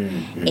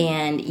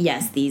 And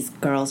yes, these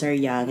girls are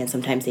young and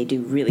sometimes they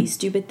do really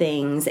stupid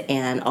things,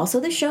 and also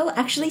the show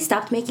actually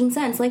stopped making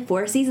sense like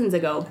 4 seasons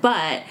ago,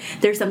 but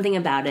there's something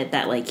about it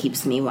that like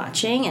keeps me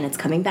watching, and it's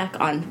coming back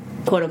on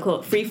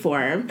quote-unquote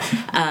freeform.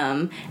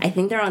 I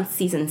think they're on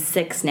season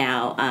 6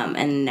 now,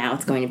 and now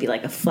it's going to be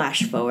like a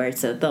flash forward,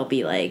 so they'll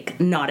be like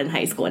not in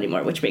high school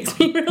anymore, which makes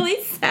me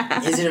really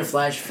sad. Is it a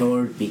flash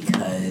forward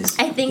because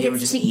I think they were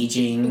just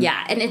aging?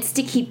 Yeah, and it's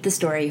to keep the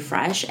story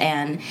fresh,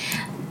 and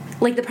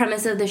like the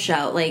premise of the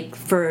show, like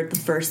for the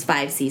first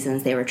 5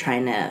 seasons, they were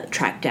trying to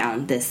track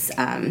down this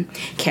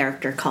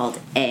character called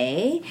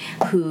A,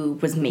 who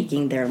was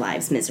making their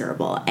lives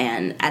miserable.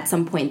 And at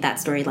some point, that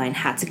storyline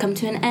had to come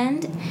to an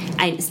end.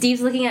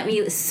 Steve's looking at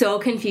me so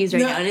confused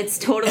right now, and it's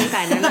totally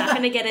fine. I'm not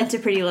going to get into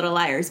Pretty Little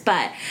Liars,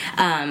 but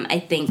I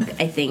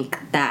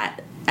think that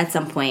at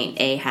some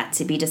point A had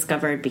to be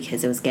discovered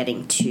because it was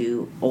getting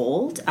too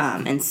old,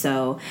 and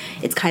so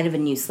it's kind of a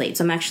new slate.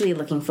 So I'm actually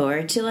looking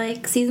forward to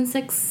like season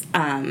 6,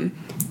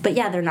 but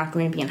yeah, they're not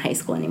going to be in high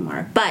school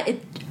anymore. But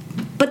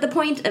the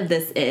point of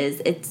this is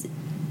it's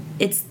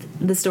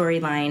the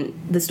storyline.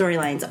 The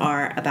storylines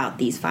are about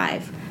these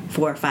 4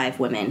 or 5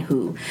 women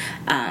who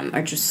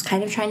are just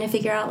kind of trying to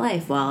figure out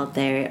life while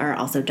they are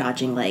also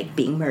dodging like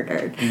being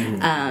murdered,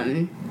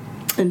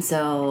 and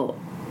so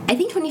I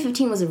think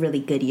 2015 was a really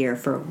good year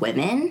for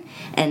women,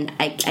 and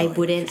I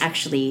wouldn't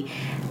actually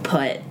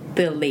put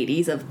the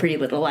ladies of Pretty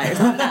Little Liars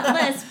on that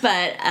list,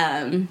 but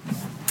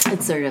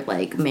it sort of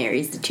like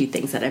marries the two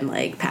things that I'm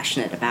like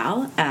passionate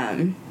about.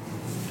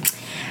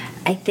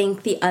 I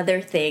think the other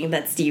thing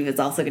that Steve is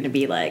also going to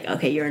be like,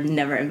 okay, you're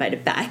never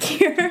invited back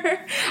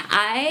here.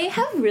 I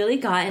have really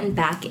gotten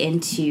back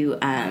into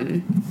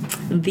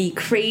the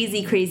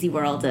crazy, crazy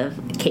world of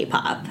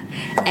K-pop.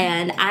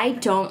 And I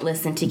don't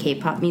listen to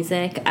K-pop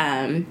music,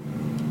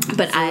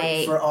 but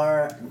for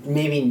our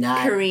maybe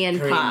not Korean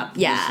pop,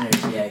 yeah.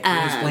 Can you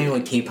explain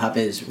what K-pop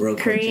is real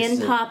quick?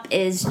 Korean pop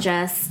is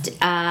just...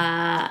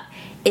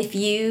 if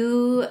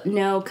you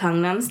know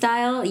Gangnam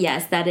Style,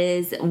 yes, that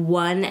is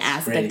one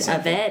aspect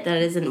of it.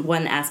 That isn't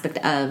one aspect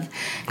of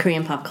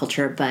Korean pop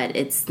culture, but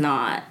it's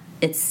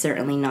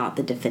certainly not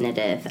the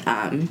definitive.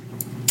 And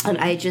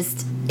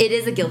it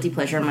is a guilty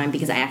pleasure of mine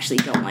because I actually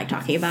don't like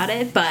talking about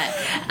it. But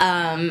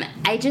I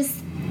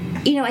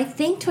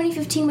think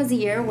 2015 was a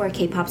year where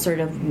K-pop sort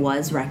of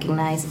was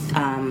recognized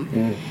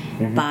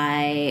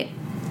by,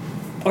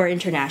 or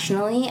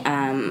internationally.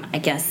 I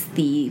guess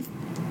the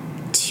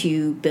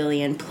 2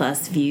 billion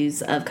plus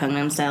views of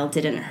Gangnam Style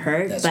didn't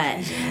hurt. That's but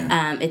crazy,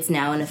 yeah. It's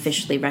now an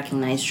officially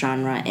recognized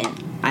genre in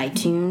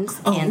iTunes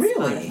and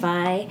really?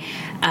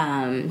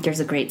 Spotify. There's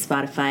a great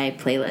Spotify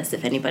playlist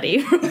if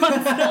anybody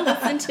wants to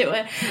listen to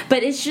it.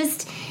 But it's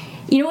just,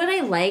 you know what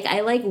I like?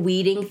 I like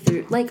weeding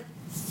through, like,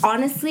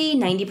 honestly,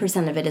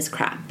 90% of it is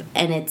crap,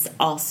 and it's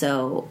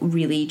also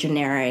really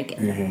generic.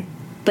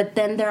 But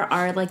then there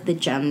are, like, the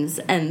gems,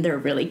 and they're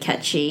really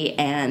catchy,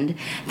 and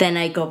then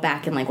I go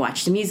back and, like,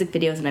 watch the music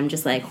videos, and I'm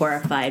just, like,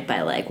 horrified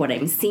by, like, what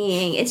I'm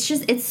seeing. It's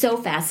so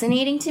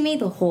fascinating to me,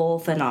 the whole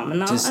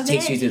phenomenon of it. Just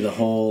takes you through the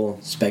whole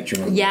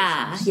spectrum of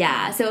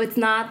yeah. So it's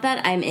not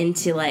that I'm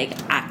into, like,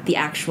 the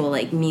actual,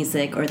 like,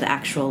 music or the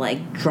actual,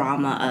 like,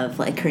 drama of,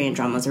 like, Korean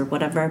dramas or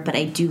whatever, but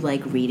I do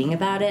like reading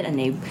about it, and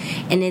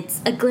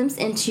it's a glimpse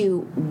into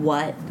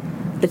what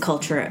the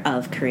culture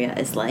of Korea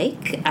is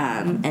like,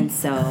 and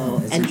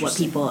what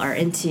people are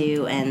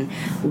into and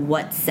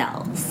what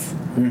sells.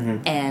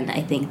 And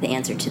I think the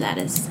answer to that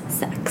is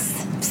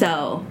sex.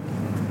 So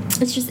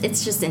it's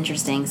just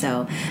interesting.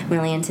 So I'm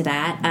really into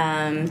that.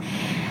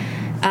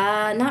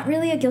 Not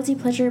really a guilty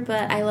pleasure,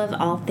 but I love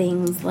all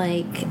things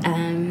like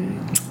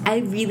I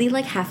really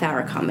like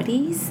half-hour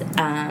comedies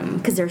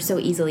because they're so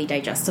easily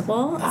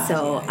digestible.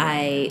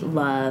 I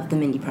love The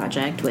Mindy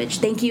Project, which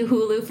thank you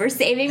Hulu for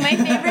saving my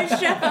favorite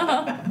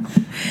show.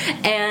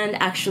 And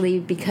actually,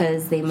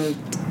 because they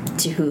moved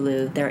to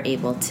Hulu, they're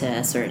able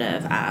to sort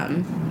of.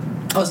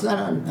 It's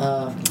not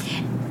on.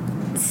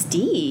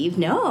 Steve,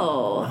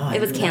 no. It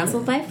was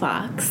canceled by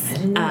Fox. I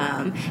didn't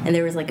know. And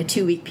there was like a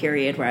 2-week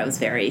period where I was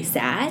very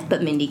sad,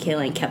 but Mindy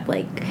Kaling kept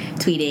like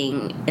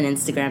tweeting and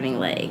Instagramming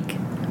like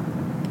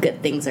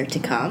good things are to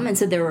come, and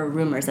so there were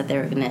rumors that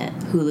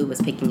Hulu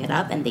was picking it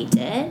up, and they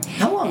did.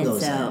 How long ago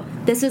was that?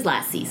 This was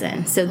last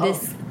season, so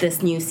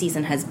this new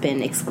season has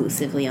been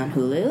exclusively on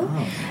Hulu.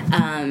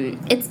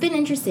 It's been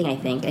interesting. I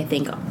think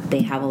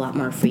they have a lot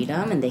more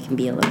freedom, and they can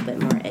be a little bit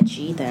more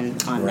edgy than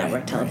on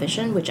network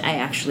television, which I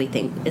actually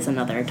think is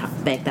another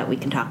topic that we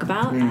can talk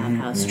about.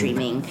 How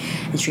streaming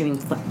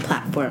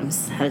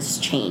platforms has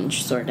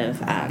changed sort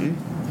of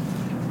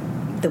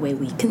the way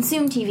we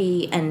consume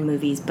TV and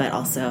movies, but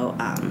also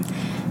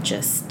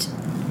just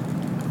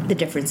the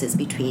differences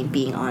between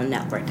being on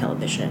network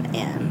television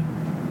and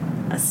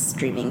a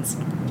streaming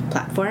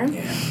platform.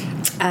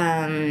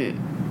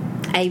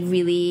 I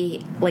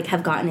really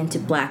have gotten into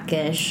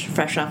Blackish,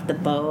 fresh off the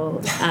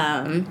boat,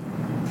 and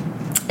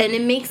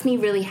it makes me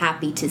really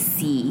happy to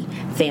see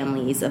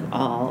families of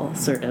all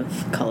sort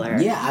of color.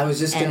 Yeah, I was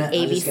just gonna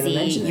mention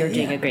that. You're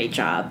doing a great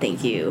job.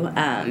 Thank you.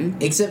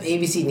 Except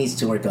ABC needs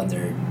to work on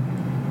their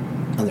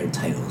on their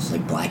titles,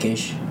 like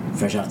Blackish,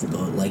 Fresh Off the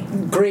Boat,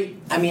 like great.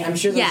 I mean, I'm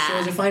sure those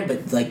shows are fine,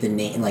 but like the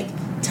name, like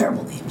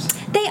terrible names.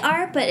 They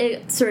are, but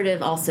it sort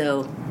of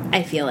also,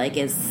 I feel like,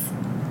 it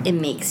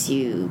makes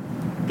you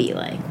be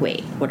like,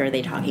 wait, what are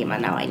they talking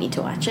about now? I need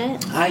to watch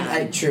it.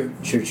 True.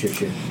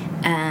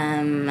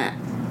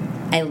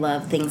 I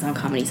love things on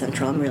Comedy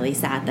Central. I'm really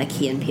sad that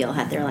Key and Peele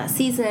had their last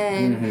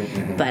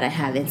season, but I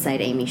have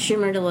Inside Amy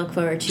Schumer to look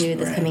forward to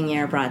this coming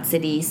year, Broad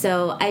City.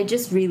 So I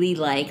just really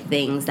like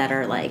things that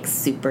are like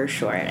super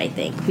short, I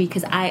think,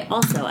 because I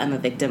also am a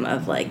victim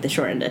of like the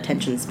shortened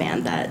attention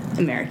span that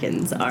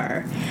Americans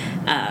are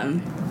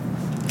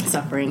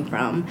suffering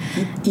from.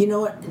 You know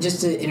what? Just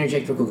to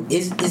interject real quick,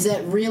 is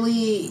that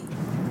really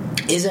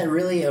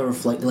a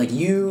reflect, like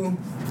you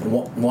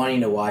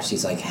wanting to watch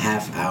these like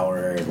half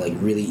hour, like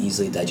really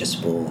easily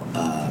digestible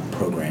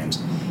programs?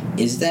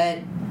 Is that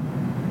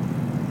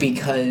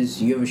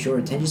because you have a short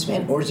attention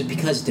span, or is it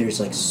because there's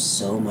like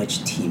so much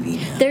TV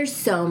now? There's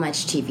so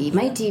much TV.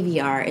 My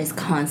DVR is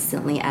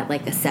constantly at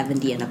like a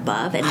 70 and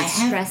above, and it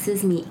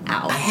stresses me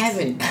out. I have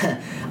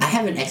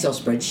an Excel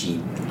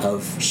spreadsheet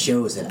of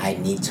shows that I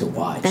need to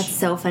watch. That's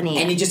so funny.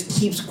 And it just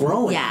keeps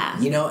growing. Yeah.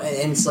 You know,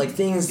 and it's like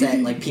things that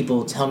like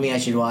people tell me I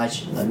should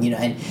watch, you know,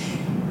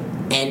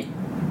 and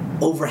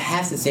over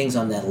half the things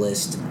on that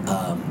list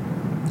are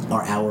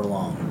hour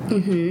long.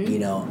 You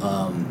know,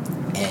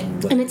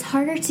 and it's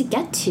harder to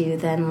get to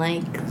than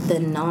like the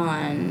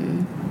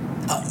non.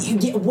 You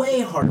get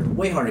way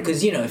harder,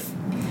 because you know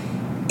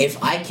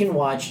if I can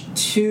watch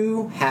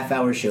 2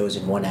 half-hour shows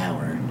in 1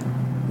 hour,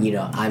 you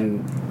know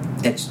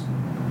that's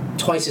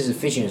twice as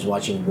efficient as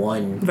watching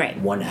one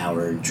 1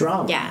 hour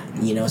drama. Yeah.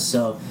 You know,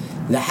 so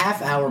the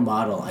half-hour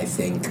model, I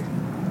think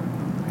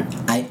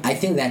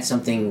that's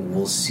something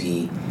we'll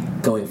see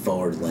going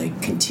forward,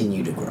 like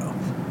continue to grow.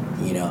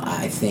 You know,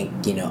 I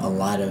think, you know, a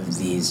lot of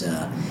these, you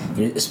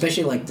know,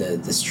 especially like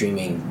the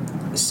streaming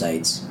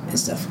sites and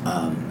stuff,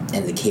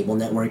 and the cable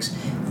networks,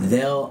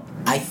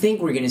 I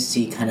think we're going to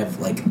see kind of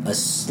like a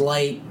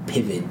slight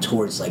pivot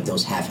towards like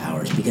those half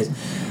hours, because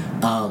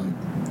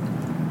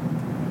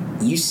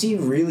you see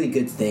really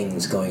good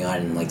things going on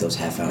in like those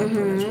half hour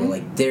programs where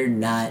like they're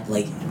not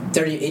like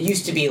 30, it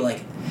used to be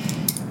like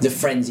the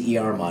Friends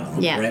ER model,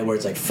 right? Where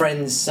it's like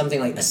Friends,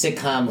 something like a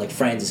sitcom like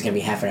Friends is going to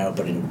be half an hour,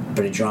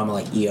 but a drama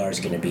like ER is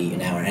going to be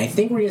an hour. And I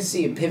think we're going to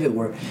see a pivot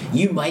where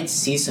you might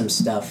see some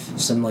stuff,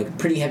 some like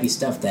pretty heavy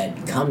stuff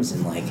that comes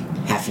in like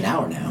half an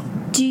hour now.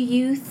 Do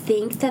you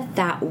think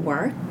that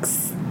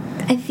works?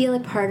 I feel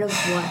like part of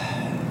what,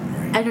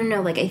 I don't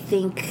know, like I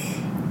think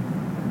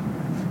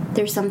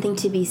there's something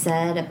to be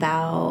said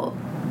about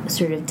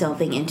sort of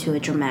delving into a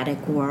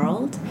dramatic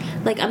world.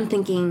 Like I'm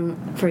thinking,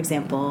 for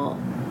example,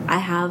 I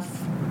have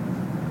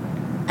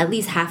at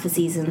least half a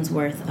season's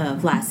worth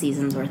of last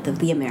season's worth of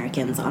The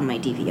Americans on my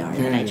DVR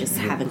that I just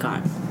haven't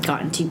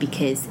gotten to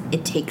because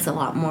it takes a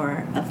lot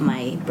more of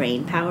my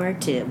brain power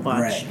to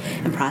watch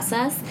and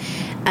process.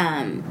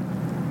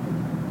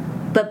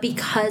 But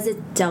because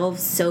it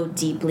delves so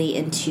deeply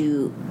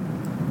into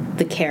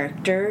the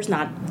characters,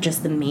 not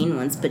just the main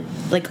ones, but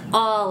like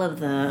all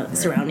of the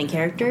surrounding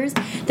characters,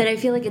 that I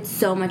feel like it's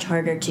so much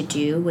harder to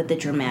do with the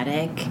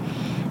dramatic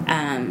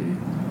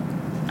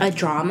a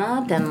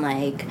drama than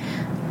like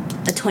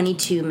a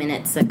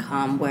 22-minute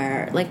sitcom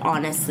where, like,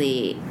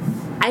 honestly,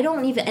 I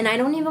don't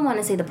even want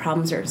to say the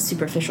problems are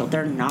superficial.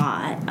 They're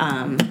not.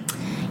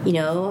 You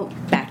know,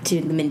 back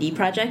to the Mindy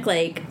Project,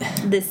 like,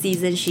 this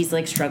season she's,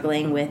 like,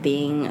 struggling with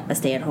being a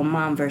stay-at-home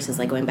mom versus,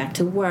 like, going back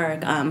to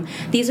work.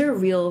 These are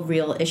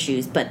real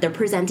issues, but they're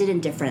presented in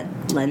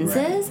different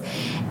lenses.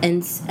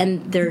 Right.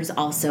 And there's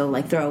also,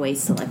 like,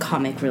 throwaways to, like,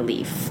 comic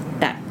relief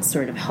that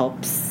sort of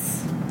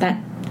helps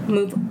that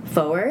move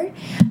forward.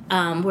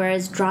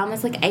 Whereas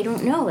dramas, like, I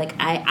don't know. Like,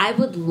 I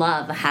would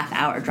love a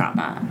half-hour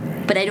drama,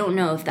 but I don't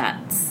know if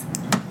that's...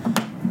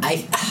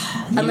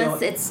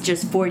 Unless it's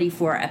just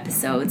 44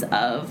 episodes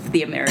of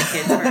The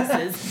Americans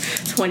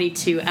versus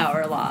 22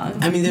 hour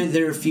long. I mean,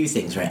 there are a few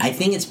things, right? I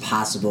think it's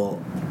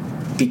possible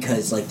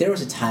because, like, there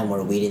was a time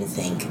where we didn't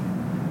think,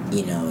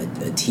 you know, a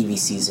TV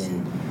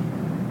season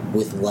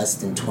with less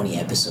than 20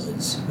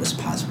 episodes was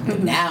possible.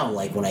 But now,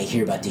 like, when I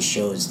hear about these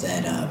shows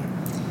that,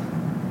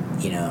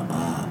 you know,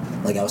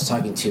 like I was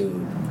talking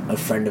to a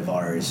friend of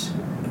ours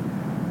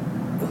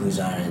who's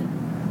on a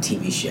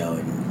TV show,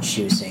 and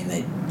she was saying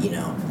that, you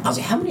know, I was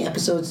like, how many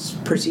episodes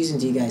per season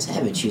do you guys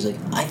have? And she was like,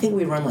 I think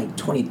we run like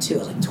 22. I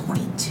was like,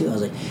 22? I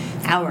was like,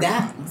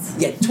 hour-longs.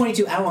 Yeah,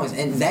 22 hour-longs.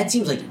 And that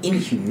seems like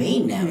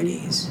inhumane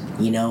nowadays,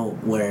 you know,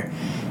 where,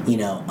 you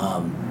know,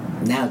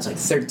 now it's like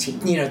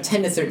 13, you know,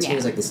 10 to 13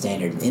 is like the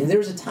standard. And there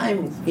was a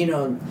time, you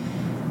know,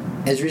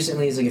 as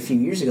recently as like a few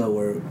years ago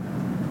where,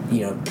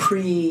 you know,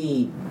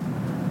 pre-Mad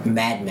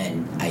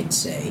Men, I'd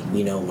say,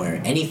 you know,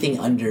 where anything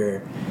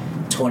under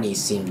 20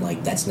 seemed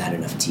like that's not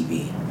enough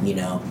TV, you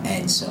know?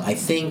 And so I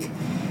think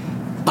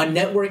on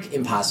network,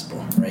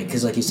 impossible, right?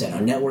 Because like you said,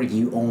 on network,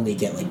 you only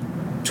get like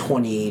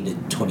 20 to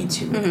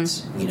 22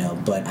 minutes, you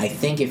know? But I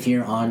think if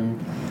you're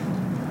on,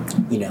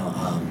 you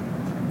know,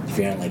 if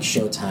you're on like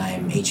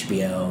Showtime,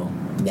 HBO,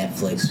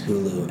 Netflix,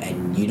 Hulu,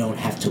 and you don't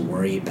have to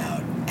worry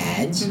about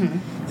ads.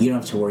 Mm-hmm. You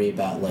don't have to worry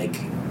about like,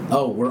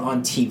 oh, we're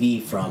on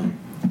TV from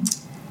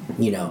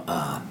 8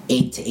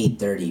 to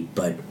 8:30,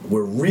 but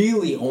we're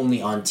really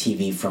only on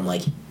TV from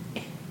like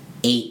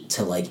 8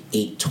 to like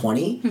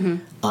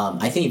 8:20.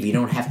 I think if you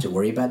don't have to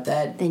worry about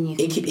that, then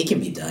it can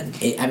be done.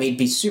 It'd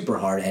be super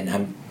hard, and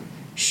I'm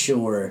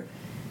sure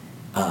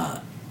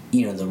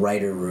the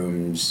writer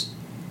rooms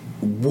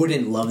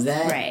wouldn't love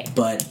that, right?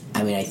 But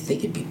I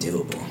think it'd be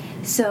doable.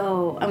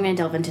 So I'm going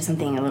to delve into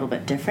something a little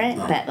bit different,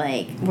 but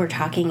like we're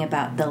talking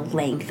about the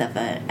length of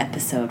an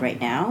episode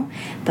right now,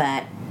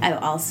 but I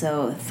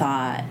also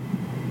thought,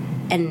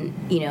 and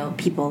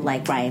people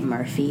like Ryan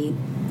Murphy,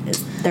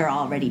 they're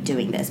already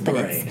doing this, but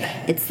right.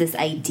 it's this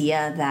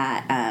idea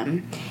that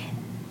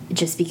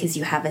just because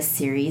you have a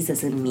series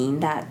doesn't mean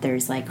that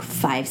there's like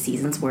 5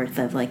 seasons worth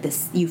of like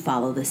this. You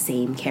follow the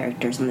same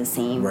characters and the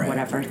same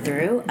whatever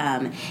through.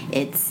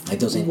 It's like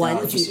those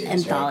anthologies,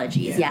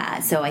 right? Yeah.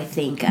 So I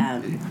think.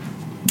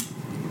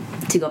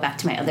 To go back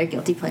to my other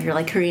guilty pleasure,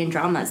 like Korean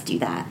dramas do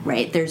that,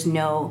 right? There's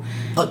no...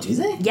 Oh, do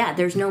they? Yeah,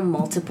 there's no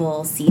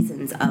multiple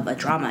seasons of a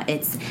drama.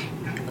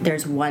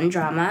 There's one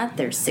drama,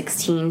 there's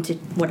 16 to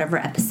whatever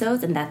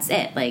episodes, and that's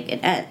it. Like, it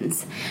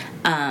ends.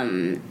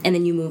 And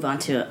then you move on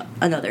to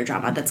another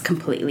drama that's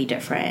completely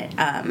different.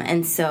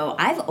 And so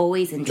I've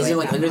always enjoyed... Is it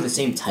like under the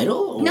same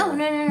title? Or?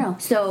 No.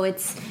 So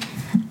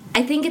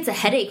I think it's a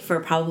headache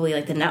for probably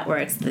like the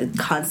networks,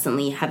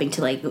 constantly having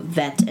to like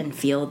vet and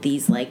field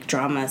these like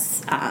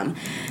dramas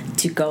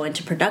to go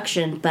into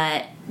production,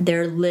 but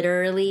they're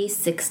literally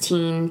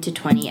 16 to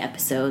 20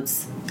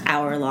 episodes,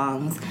 hour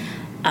longs,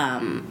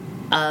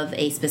 of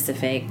a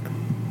specific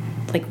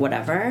like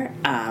whatever,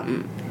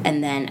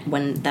 and then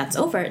when that's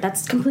over,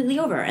 that's completely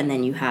over, and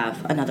then you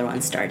have another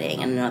one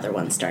starting and another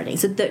one starting.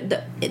 So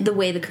the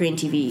way the Korean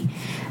TV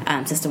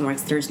system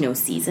works, there's no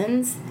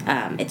seasons.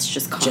 It's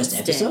just constant. Just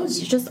episodes?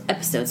 It's just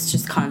episodes. It's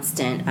just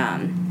constant.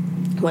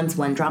 Once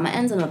one drama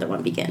ends, another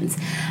one begins,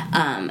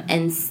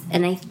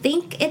 and I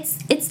think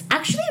it's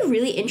actually a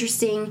really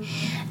interesting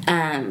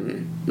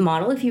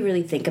model if you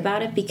really think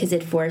about it, because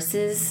it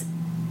forces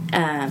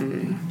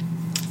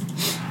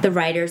the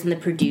writers and the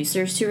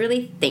producers to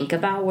really think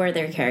about where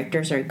their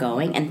characters are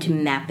going and to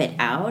map it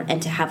out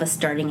and to have a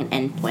starting and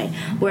end point.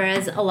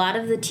 Whereas a lot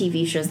of the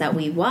TV shows that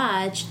we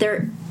watch,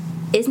 there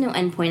is no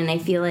end point, and I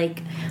feel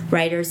like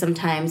writers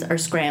sometimes are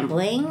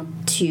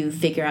scrambling to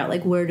figure out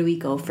like where do we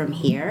go from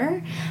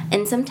here.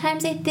 And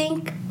sometimes I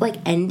think like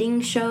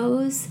ending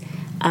shows,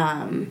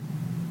 not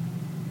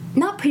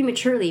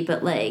prematurely,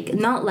 but like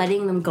not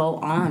letting them go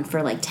on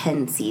for like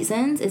 10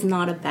 seasons is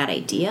not a bad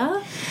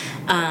idea,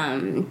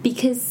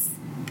 because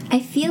I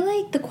feel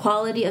like the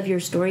quality of your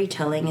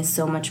storytelling is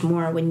so much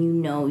more when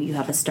you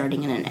have a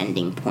starting and an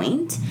ending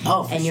point.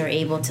 And you're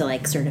able to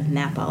like sort of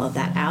map all of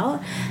that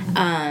out.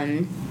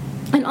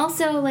 And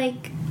also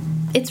like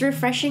it's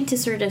refreshing to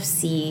sort of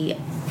see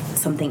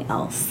something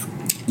else.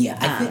 Yeah,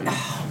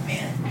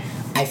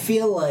 I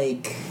feel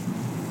like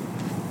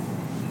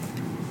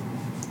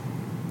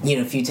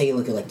if you take a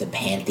look at like the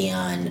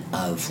pantheon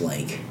of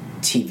like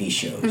TV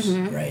shows,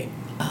 right?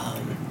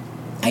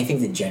 I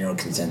think the general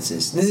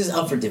consensus, this is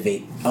up for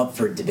debate,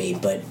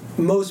 but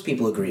most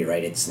people agree,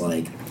 right? It's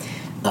like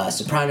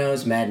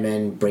Sopranos, Mad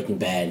Men, Breaking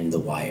Bad, and The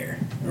Wire,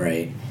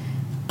 right?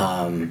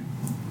 And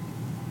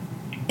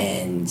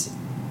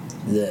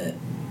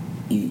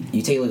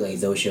you take a look at like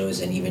those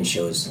shows, and even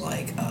shows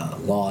like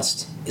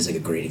Lost is like a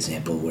great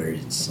example, where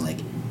it's like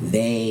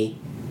they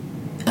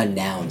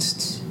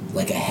announced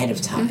like ahead of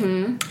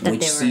time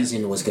which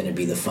season was going to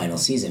be the final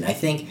season. I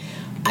think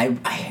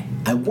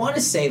I want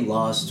to say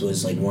Lost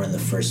was like one of the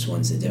first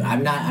ones to do it.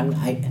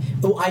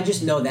 I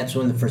just know that's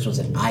one of the first ones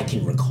that I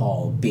can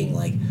recall being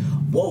like,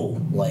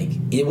 whoa, like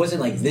it wasn't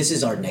like this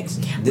is our next.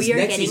 This we are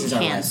next getting season's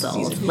canceled.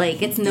 Our last season.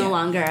 Like it's no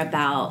longer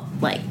about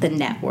like the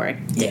network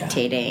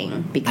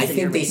dictating because of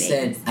your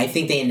ratings. I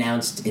think they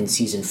announced in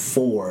season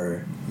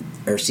 4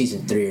 or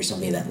season 3 or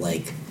something that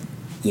like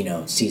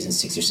season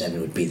 6 or 7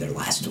 would be their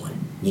last one.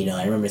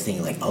 I remember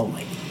thinking like, oh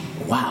my,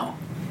 wow,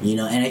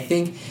 and I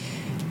think.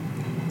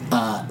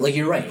 Like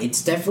you're right.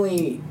 It's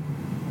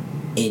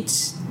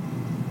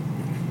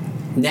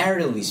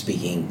narratively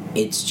speaking,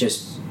 it's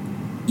just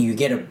you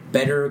get a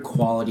better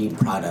quality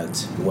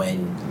product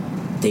when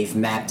they've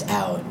mapped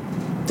out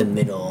the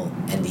middle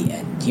and the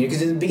end.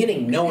 Because in the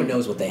beginning, no one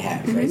knows what they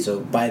have, right? So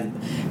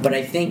but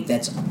I think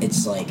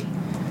it's like.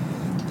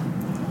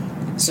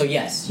 So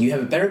yes, you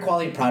have a better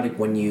quality product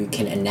when you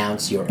can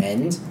announce your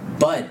end,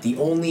 but the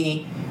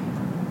only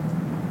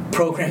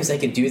programs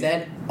that can do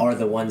that are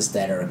the ones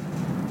that are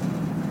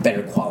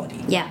better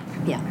quality. Yeah.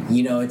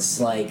 It's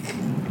like,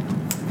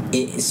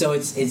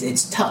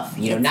 it's tough.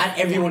 Not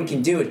everyone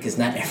can do it because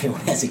not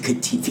everyone has a good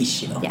TV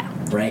show. Yeah.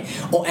 Right.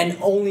 Oh, and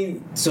only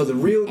so the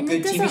real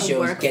good TV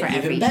shows get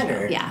even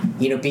better. Show.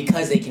 Yeah.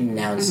 Because they can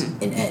announce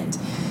an end.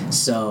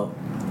 So,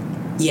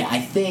 yeah,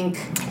 I think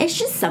it's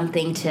just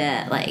something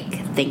to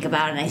like think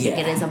about, and I think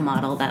it is a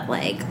model that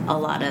like a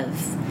lot of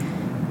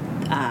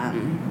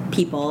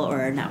people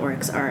or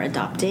networks are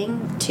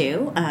adopting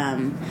too.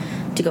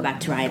 To go back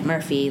to Ryan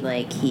Murphy,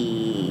 like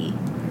he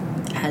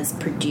has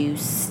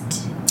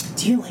produced.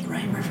 Do you like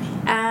Ryan Murphy?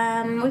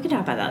 We can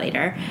talk about that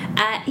later.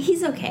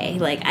 He's okay.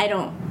 Like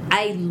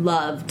I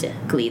loved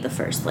Glee the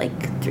first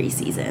like 3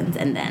 seasons,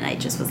 and then I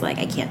just was like,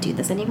 I can't do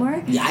this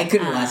anymore. Yeah, I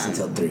couldn't last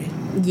until 3.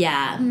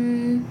 Yeah,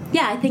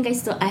 yeah. I think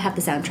I have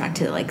the soundtrack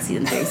to like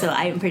season 3, so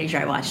I'm pretty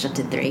sure I watched up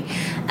to 3.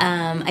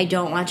 I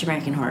don't watch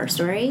American Horror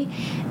Story,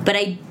 but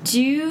I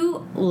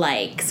do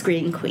like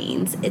Scream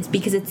Queens. It's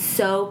because it's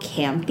so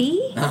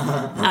campy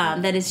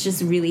that it's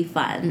just really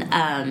fun.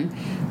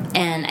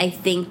 And I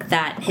think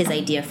that his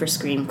idea for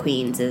Scream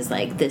Queens is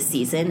like this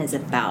season is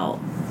about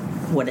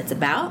what it's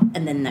about,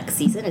 and then next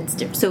season it's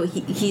different. So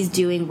he's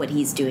doing what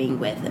he's doing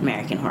with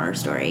American Horror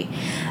Story,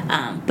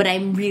 but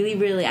I'm really,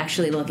 really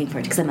actually looking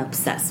forward to, because I'm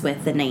obsessed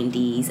with the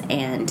 90s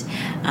and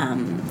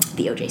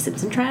the O.J.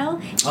 Simpson trial.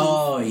 He's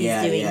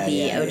doing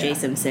the O.J.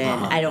 Simpson.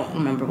 I don't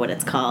remember what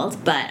it's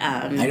called, but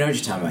I know what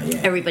you're talking about.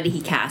 Yeah, everybody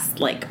he cast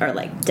like are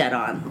like dead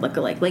on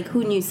look-alike. Like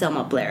who knew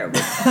Selma Blair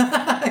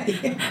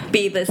would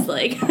be this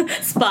like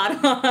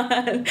spot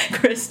on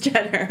Kris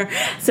Jenner?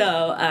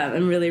 So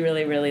I'm really,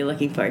 really, really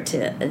looking forward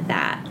to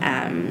that.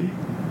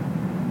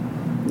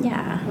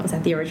 Yeah, was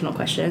that the original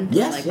question?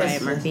 Yes,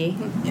 Ryan Murphy.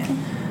 Yeah,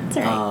 it's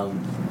all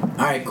right.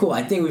 All right, cool.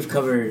 I think we've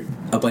covered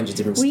a bunch of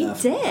different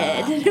stuff. We did.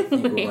 I think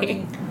we're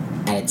running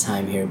out of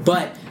time here,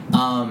 but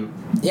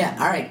yeah.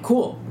 All right,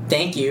 cool.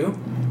 Thank you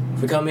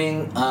for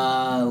coming,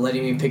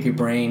 letting me pick your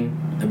brain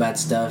about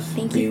stuff.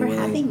 Thank you for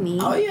having me.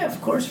 Oh yeah, of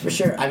course, for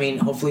sure. I mean,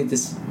 hopefully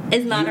this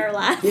is not our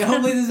last. Yeah,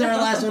 hopefully this is our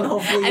last one.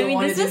 Hopefully, I mean,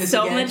 this was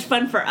so again. much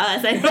fun for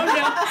us. I don't know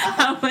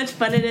how much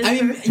fun it is.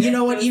 I mean, you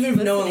know what? Even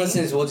if no one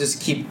listens, we'll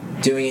just keep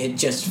doing it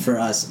just for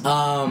us.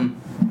 All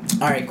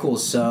right, cool.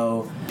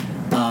 So,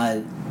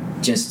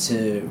 just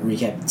to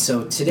recap,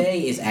 so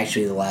today is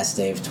actually the last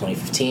day of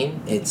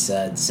 2015. It's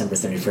December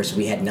 31st.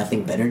 We had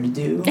nothing better to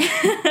do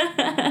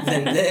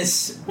than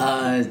this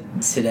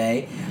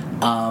today.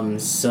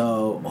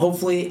 So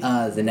hopefully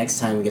the next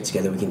time we get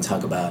together we can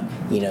talk about,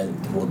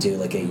 we'll do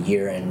like a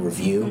year-end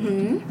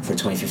review for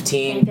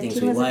 2015,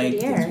 things we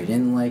liked, things we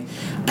didn't like.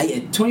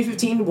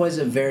 2015 was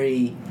a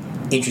very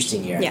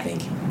interesting year, I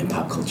think, in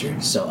pop culture.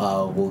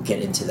 So we'll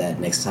get into that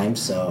next time.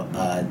 So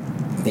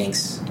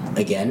thanks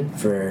again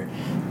for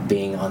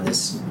being on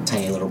this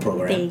tiny little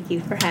program. Thank you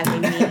for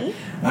having me.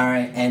 All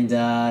right,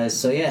 and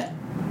so yeah,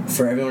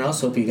 for everyone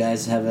else, hope you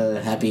guys have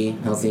a happy,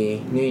 healthy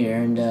New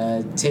Year,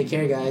 and take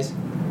care, guys.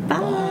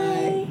 Bye.